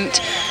final attempt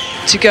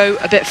to go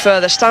a bit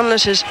further.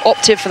 Stanislas has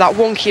opted for that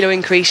 1 kilo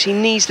increase. He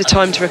needs the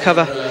time to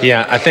recover.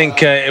 Yeah, I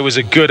think it was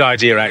a good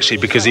idea, actually,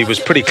 because he was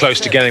pretty close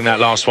to getting that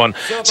last one.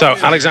 So,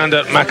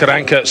 Alexander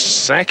Makaranka,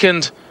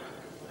 second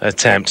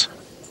attempt.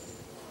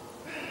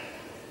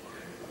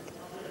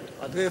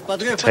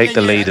 Take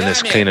the lead in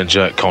this clean and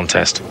jerk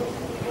contest.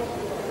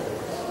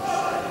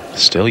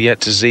 Still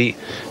yet to see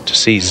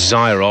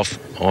Zairov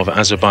of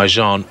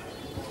Azerbaijan.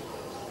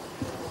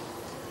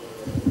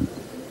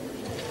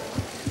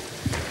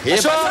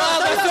 He's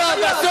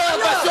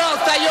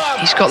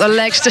got the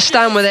legs to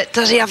stand with it.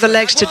 Does he have the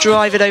legs to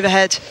drive it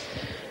overhead?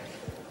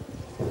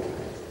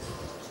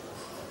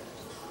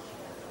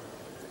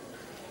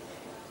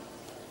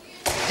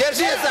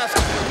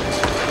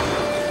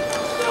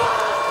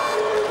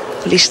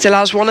 Well, he still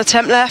has one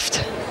attempt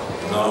left.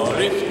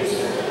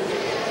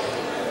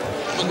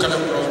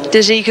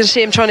 Dizzy, you can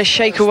see him trying to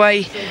shake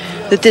away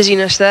the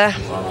dizziness there.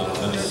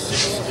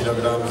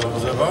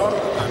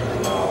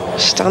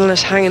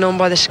 Stanislas hanging on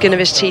by the skin of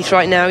his teeth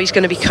right now. He's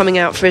going to be coming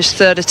out for his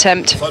third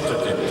attempt.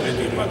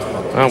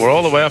 Well, we're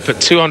all the way up at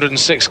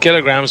 206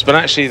 kilograms, but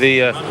actually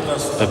the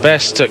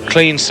best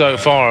clean so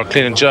far,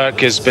 clean and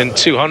jerk, has been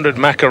 200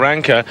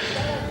 Makaranka.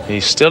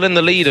 He's still in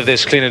the lead of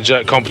this clean and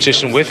jerk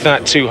competition with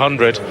that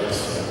 200,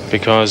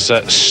 because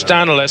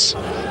Stanislas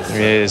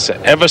is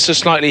ever so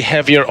slightly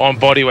heavier on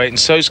body weight, and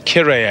so's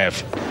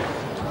Kireev.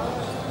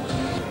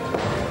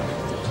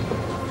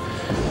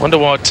 Wonder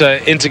what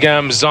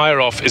Intigam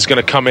Zairov is going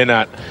to come in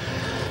at.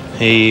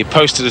 He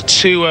posted a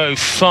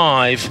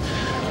 205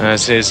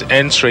 as his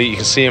entry. You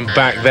can see him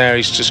back there.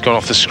 He's just gone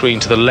off the screen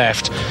to the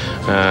left.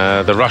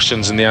 The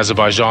Russians and the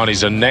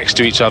Azerbaijanis are next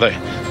to each other.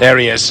 There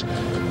he is.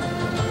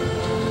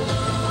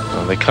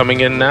 Are they coming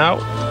in now?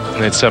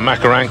 And it's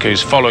Makaranka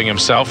who's following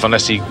himself,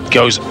 unless he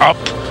goes up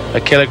a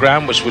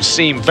kilogram, which would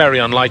seem very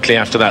unlikely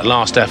after that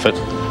last effort.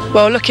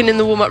 Well, looking in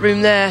the warm-up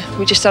room there,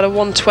 we just had a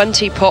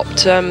 120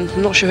 popped. I'm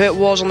not sure who it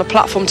was on the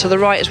platform to the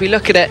right as we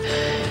look at it.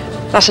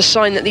 That's a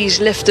sign that these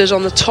lifters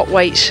on the top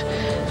weights,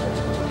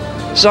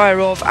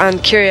 Zairov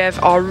and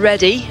Kireev, are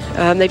ready.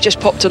 They've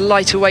just popped a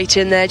lighter weight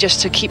in there just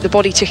to keep the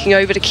body ticking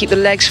over, to keep the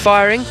legs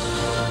firing.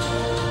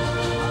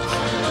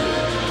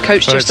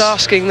 Coach just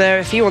asking there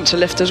if he wants to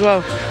lift as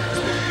well.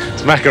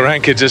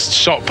 Makaranka just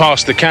shot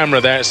past the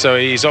camera there, so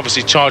he's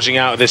obviously charging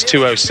out of this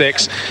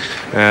 206.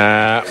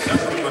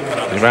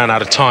 He ran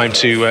out of time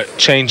to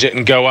change it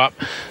and go up.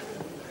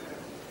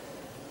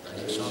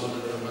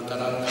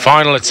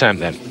 Final attempt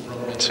then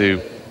to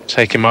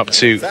take him up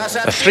to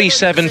a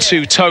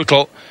 3.72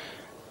 total,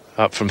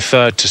 up from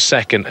third to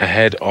second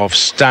ahead of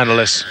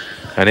Stanislas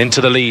and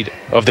into the lead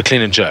of the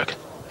clean and jerk.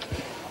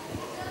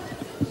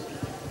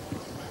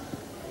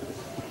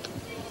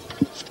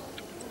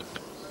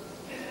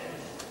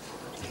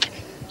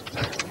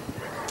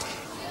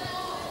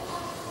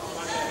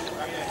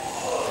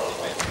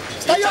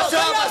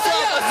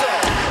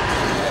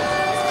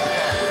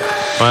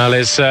 Well,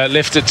 his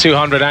lift at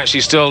 200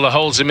 actually still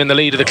holds him in the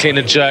lead of the clean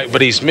and jerk,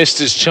 but he's missed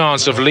his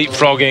chance of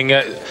leapfrogging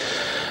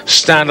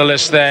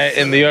Stanislas there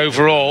in the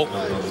overall.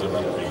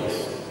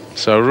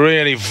 So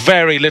really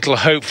very little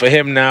hope for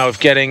him now of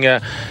getting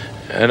an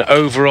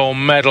overall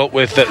medal,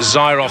 with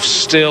Zyrov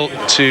still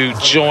to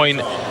join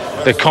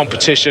the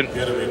competition.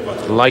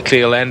 Likely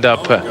he'll end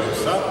up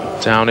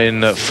down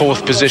in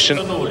fourth position.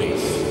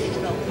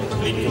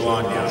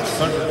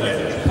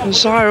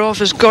 Zyrov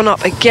has gone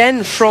up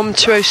again from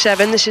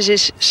 207. This is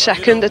his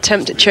second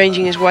attempt at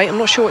changing his weight. I'm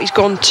not sure what he's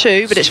gone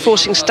to, but it's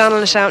forcing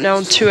Stanislas out now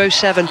on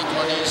 207.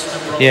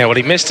 Yeah, well,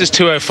 he missed his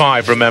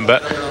 205,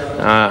 remember.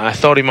 I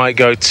thought he might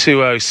go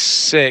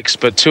 206,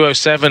 but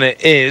 207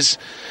 it is.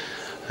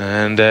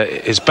 And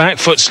his back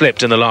foot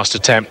slipped in the last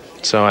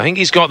attempt. So I think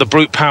he's got the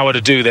brute power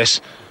to do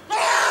this.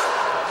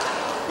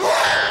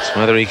 It's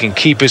whether he can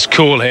keep his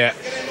cool here.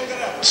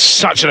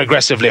 Such an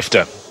aggressive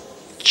lifter.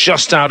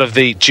 Just out of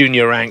the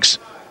junior ranks.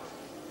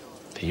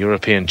 The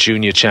European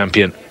junior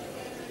champion.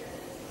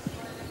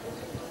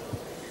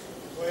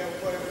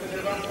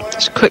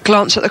 Just a quick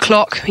glance at the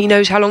clock. He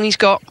knows how long he's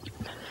got.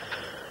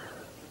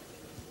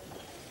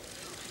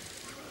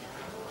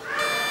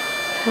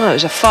 Well, it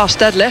was a fast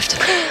deadlift.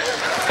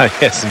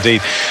 Yes,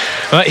 indeed.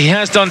 Well, he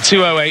has done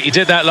 208. He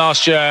did that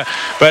last year,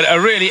 but a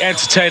really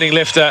entertaining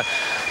lifter.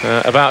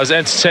 About as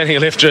entertaining a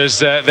lifter as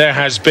there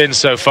has been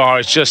so far.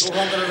 It's just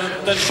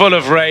full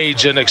of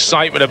rage and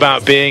excitement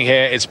about being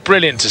here. It's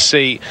brilliant to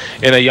see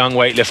in a young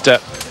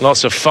weightlifter.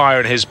 Lots of fire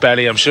in his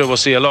belly. I'm sure we'll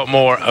see a lot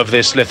more of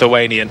this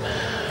Lithuanian,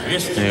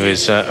 who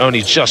is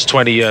only just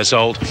 20 years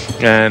old.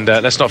 And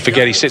let's not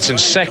forget, he sits in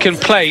second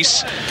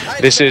place.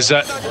 This is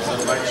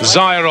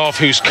Zyrov,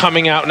 who's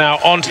coming out now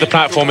onto the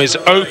platform. His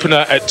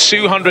opener at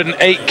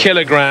 208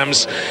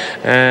 kilograms,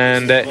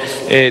 and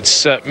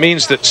it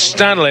means that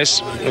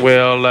Stanislas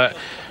will,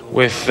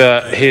 with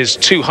his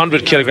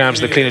 200 kilograms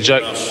of the clean and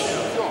jerk,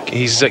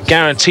 he's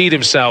guaranteed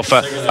himself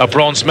a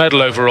bronze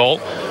medal overall.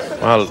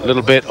 Well, a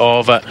little bit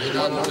of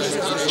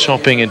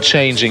chopping and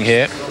changing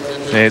here.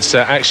 It's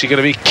actually going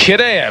to be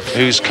Kireev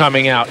who's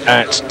coming out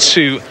at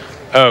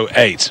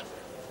 208.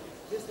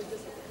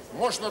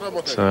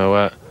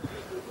 So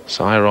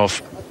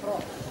Zyrov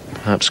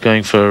perhaps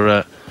going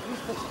for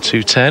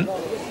 210.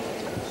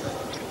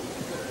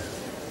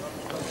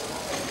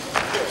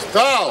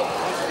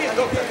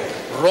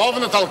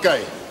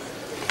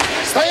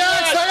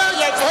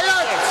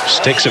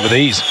 Sticks it with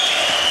ease.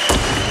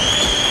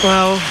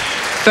 Well,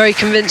 very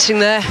convincing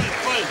there.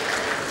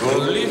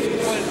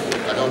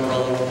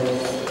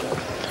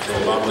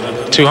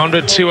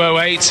 200,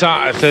 208.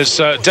 There's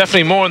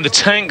definitely more in the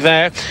tank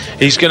there.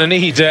 He's going to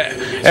need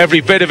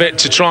every bit of it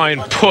to try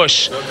and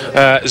push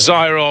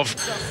Zyrov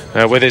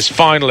with his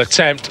final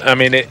attempt. I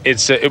mean,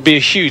 it'll be a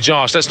huge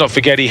ask. Let's not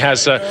forget he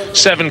has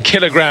 7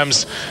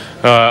 kilograms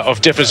of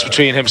difference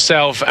between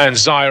himself and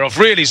Zyrov.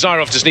 Really,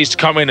 Zyrov just needs to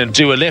come in and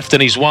do a lift,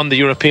 and he's won the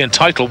European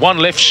title. One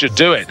lift should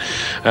do it.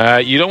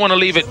 You don't want to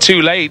leave it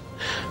too late.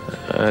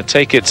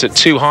 Take it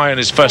too high on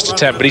his first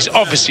attempt, but he's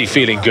obviously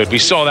feeling good. We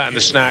saw that in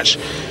the snatch.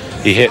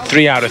 He hit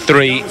 3 out of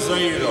 3.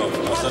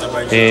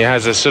 He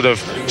has a sort of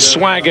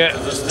swagger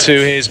to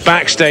his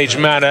backstage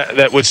manner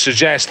that would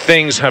suggest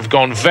things have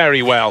gone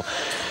very well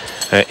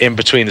in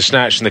between the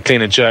snatch and the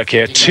clean and jerk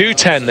here.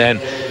 210 then,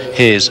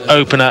 his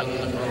opener.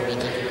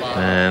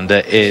 And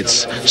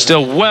it's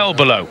still well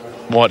below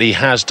what he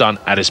has done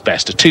at his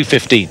best. A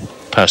 215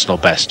 personal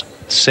best.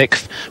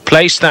 6th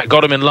place, that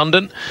got him in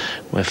London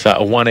with a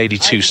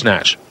 182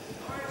 snatch.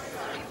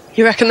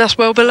 You reckon that's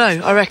well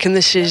below? I reckon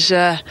this is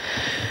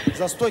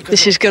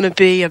going to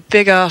be a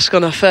big ask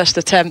on a first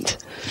attempt.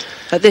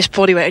 At this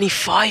body weight, only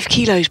 5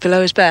 kilos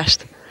below his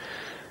best.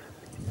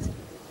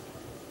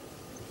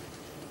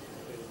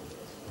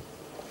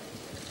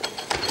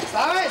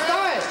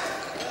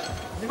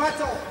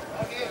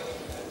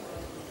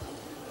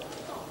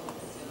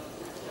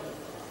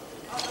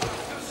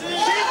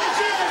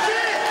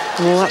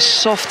 Oh, that's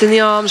soft in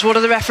the arms. What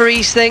do the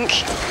referees think?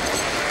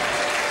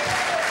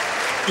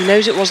 He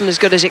knows it wasn't as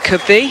good as it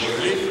could be.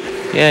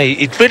 Yeah,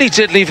 he really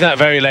did leave that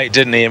very late,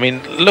 didn't he? I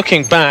mean,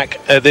 looking back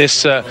at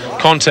this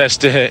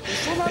contest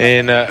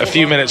in a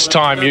few minutes'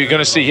 time, you're going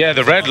to see, yeah,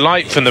 the red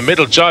light from the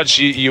middle judge.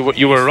 You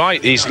were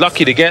right. He's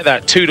lucky to get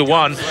that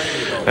 2-1.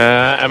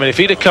 I mean, if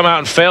he'd have come out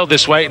and failed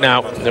this weight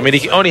now, I mean,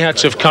 he only had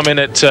to have come in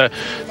at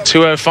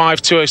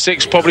 205,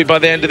 206 probably by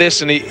the end of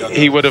this, and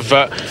he would have...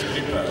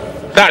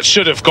 that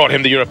should have got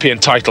him the European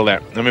title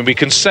there. I mean, we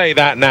can say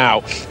that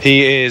now.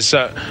 He is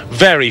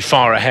very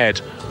far ahead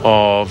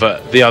of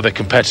the other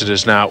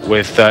competitors now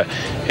with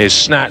his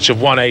snatch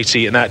of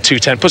 180 and that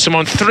 210 puts him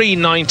on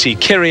 390.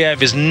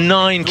 Kiriev is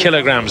 9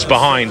 kilograms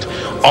behind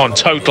on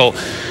total.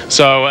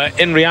 So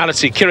in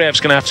reality, Kiriev's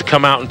going to have to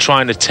come out and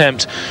try and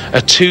attempt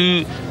a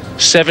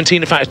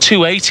 217, in fact a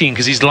 218,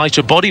 because he's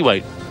lighter body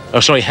weight. Oh,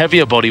 sorry,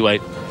 heavier body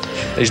weight.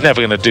 He's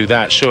never going to do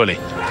that, surely.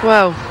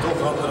 Well,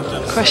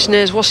 the question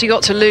is, what's he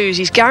got to lose?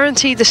 He's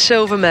guaranteed the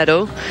silver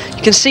medal.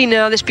 You can see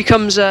now this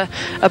becomes a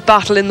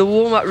battle in the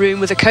warm-up room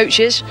with the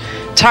coaches.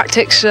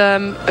 Tactics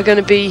are going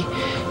to be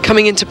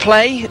coming into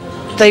play.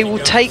 They will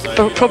take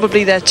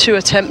probably their 2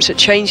 attempts at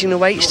changing the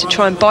weights to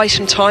try and buy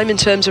some time in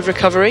terms of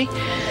recovery.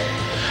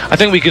 I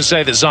think we can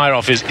say that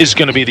Zyrov is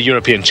going to be the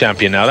European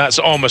champion now. That's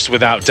almost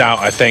without doubt,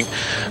 I think.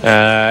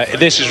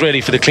 This is really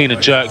for the clean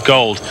and jerk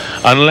gold,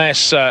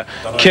 unless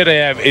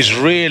Kiriev is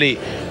really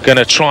going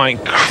to try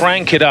and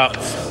crank it up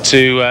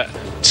to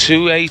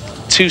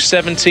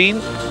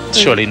 217.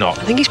 Surely not.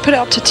 I think he's put it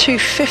up to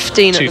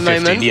 215 at the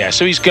moment. Yeah,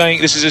 so he's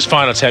going, this is his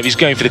final attempt. He's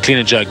going for the clean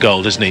and jerk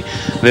gold, isn't he?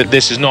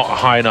 This is not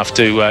high enough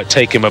to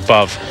take him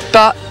above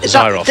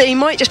Zyrov. He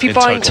might just be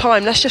buying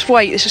time. Let's just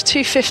wait. This is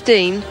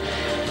 215.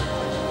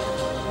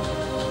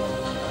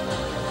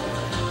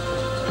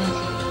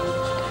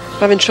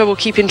 Having trouble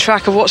keeping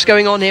track of what's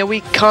going on here. We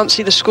can't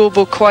see the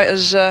scoreboard quite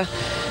as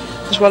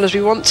well as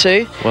we want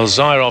to. Well,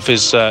 Zyrov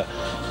is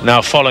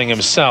now following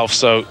himself,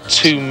 so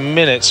 2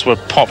 minutes were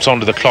popped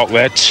onto the clock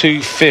there.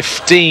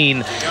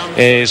 2:15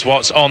 is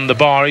what's on the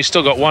bar. He's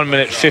still got 1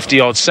 minute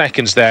 50 odd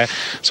seconds there,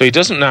 so he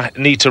doesn't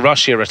need to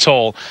rush here at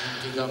all.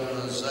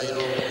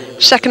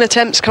 Second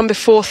attempts come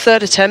before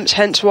third attempts,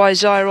 hence why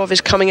Zyrov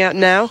is coming out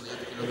now.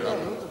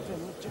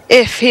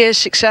 If he is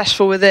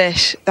successful with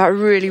this, that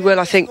really will,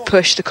 I think,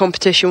 push the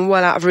competition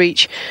well out of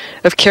reach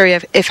of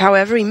Kiriev. If,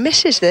 however, he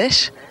misses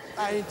this,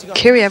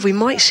 Kiriev, we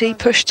might see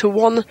pushed to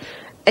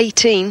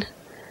 118.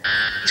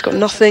 He's got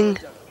nothing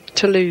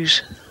to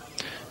lose.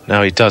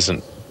 No, he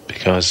doesn't,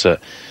 because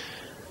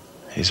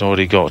he's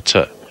already got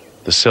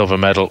the silver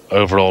medal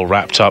overall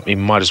wrapped up. He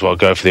might as well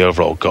go for the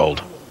overall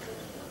gold.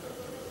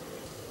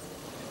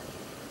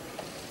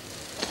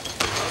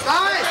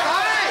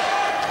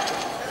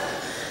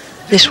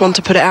 This one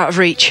to put it out of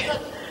reach.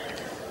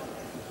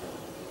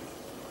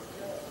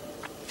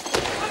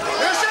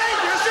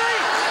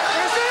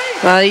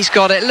 Well, he's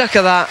got it. Look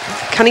at that.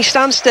 Can he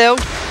stand still?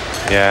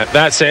 Yeah,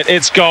 that's it.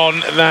 It's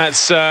gone.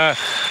 That's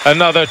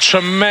another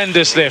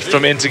tremendous lift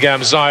from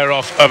Intigam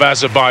Zyrov of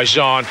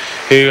Azerbaijan,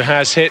 who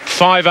has hit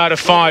 5 out of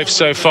 5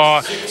 so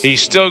far.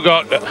 He's still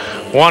got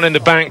 1 in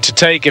the bank to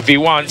take if he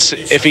wants,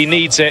 if he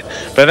needs it.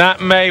 But that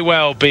may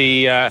well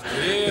be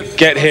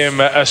get him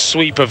a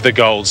sweep of the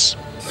golds.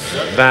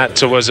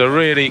 That was a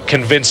really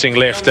convincing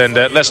lift, and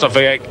let's not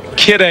forget,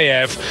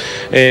 Kiriev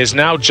is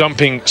now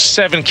jumping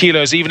 7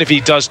 kilos, even if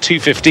he does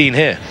 215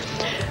 here.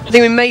 I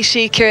think we may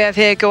see Kiriev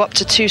here go up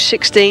to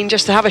 216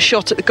 just to have a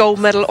shot at the gold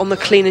medal on the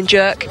clean and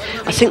jerk.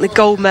 I think the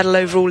gold medal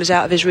overall is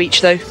out of his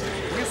reach, though.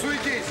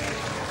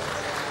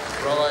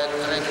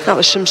 That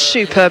was some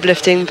superb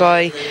lifting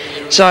by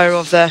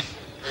Zyrov there.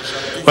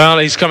 Well,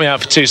 he's coming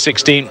out for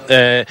 216.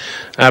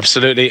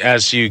 Absolutely,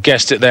 as you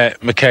guessed it there,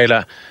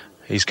 Michaela.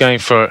 He's going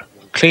for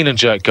clean and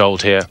jerk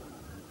gold here.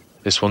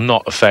 This will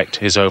not affect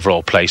his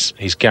overall place.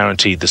 He's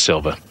guaranteed the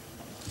silver.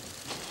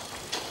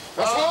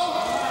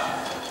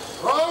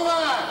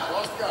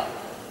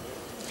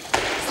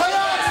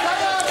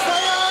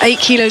 8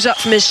 kilos up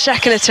from his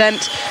second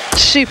attempt.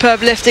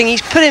 Superb lifting.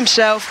 He's put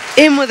himself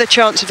in with a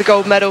chance of the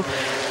gold medal.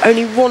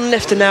 Only one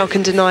lifter now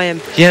can deny him.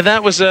 Yeah,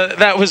 that was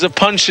a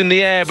punch in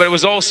the air, but it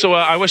was also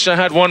I wish I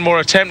had one more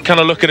attempt kind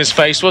of look in his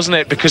face, wasn't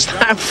it? Because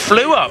that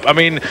flew up. I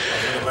mean,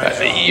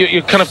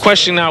 you're kind of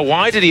questioning now,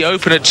 why did he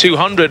open at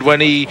 200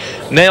 when he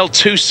nailed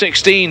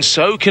 216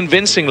 so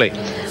convincingly?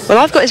 Well,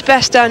 I've got his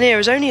best down here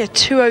as only a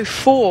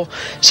 204.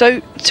 So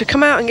to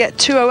come out and get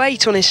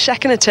 208 on his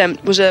second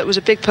attempt was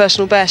a big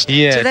personal best.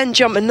 Yeah. To then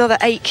jump another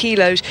 8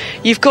 kilos,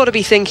 you've got to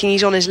be thinking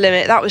he's on his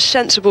limit. That was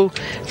sensible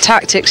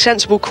tactics,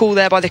 sensible call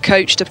there by the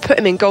coach to put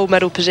him in gold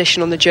medal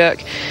position on the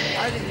jerk.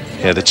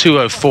 Yeah, the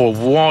 204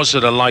 was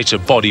at a lighter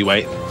body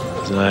weight.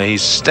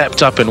 He's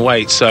stepped up in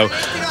weight, so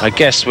I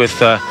guess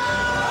with 9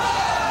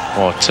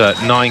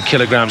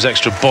 kilograms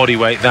extra body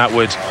weight, that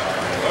would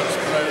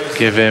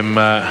give him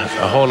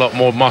a whole lot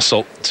more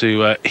muscle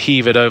to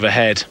heave it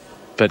overhead.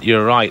 But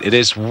you're right, it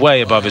is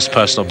way above his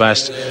personal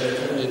best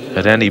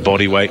at any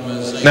body weight.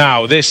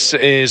 Now, this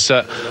is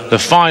the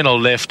final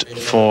lift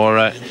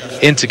for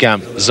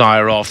Intigam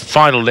Zyrov,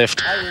 final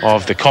lift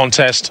of the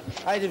contest.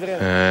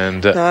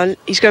 And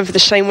he's going for the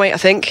same weight, I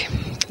think.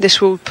 This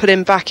will put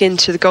him back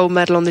into the gold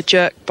medal on the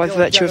jerk by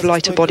virtue of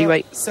lighter body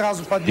weight.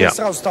 Yeah.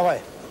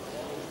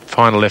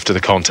 Final lift of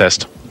the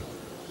contest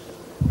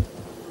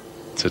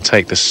to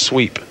take the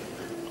sweep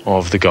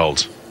of the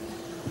gold.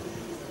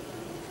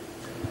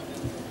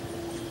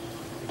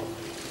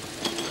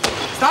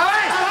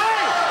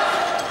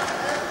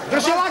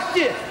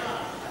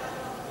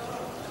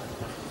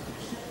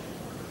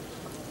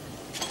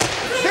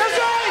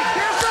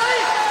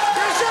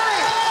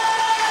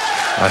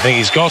 I think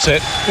he's got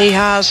it. He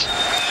has.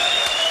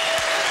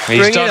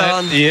 Bring it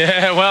on.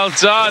 Yeah, well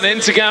done.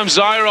 Intigam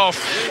Zairov,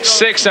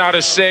 6 out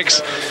of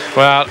 6.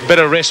 Well, a bit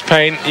of wrist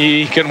pain.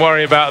 You can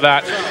worry about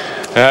that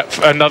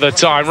another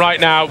time. Right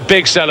now,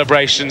 big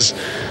celebrations.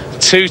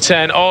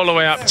 210 all the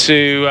way up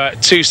to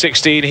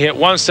 216. He hit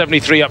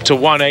 173 up to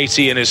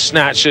 180 in his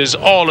snatches,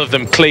 all of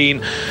them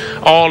clean,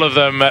 all of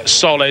them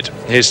solid.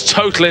 His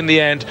total in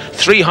the end,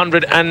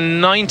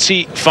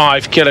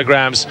 395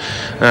 kilograms.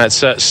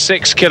 That's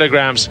 6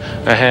 kilograms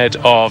ahead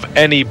of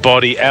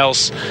anybody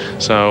else.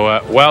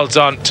 So well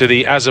done to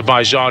the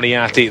Azerbaijani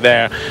athlete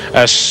there.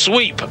 A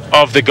sweep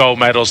of the gold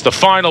medals, the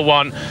final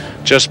one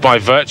just by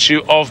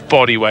virtue of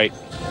body weight.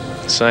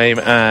 Same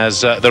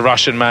as the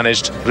Russian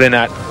managed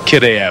Rinat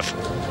Kirayev.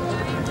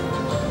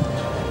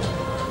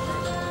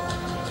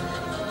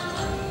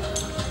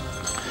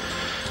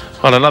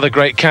 On another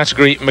great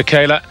category,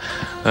 Michaela,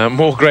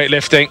 more great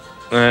lifting,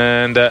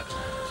 and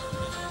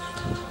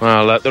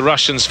well, the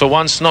Russians for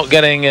once not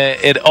getting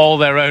it all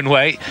their own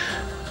way.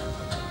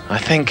 I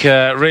think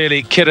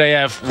really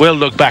Kirayev will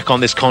look back on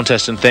this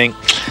contest and think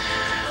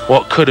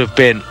what could have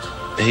been.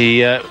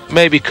 He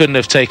maybe couldn't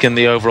have taken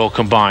the overall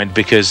combined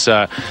because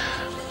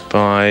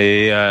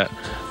by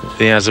the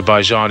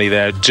Azerbaijani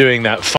there doing that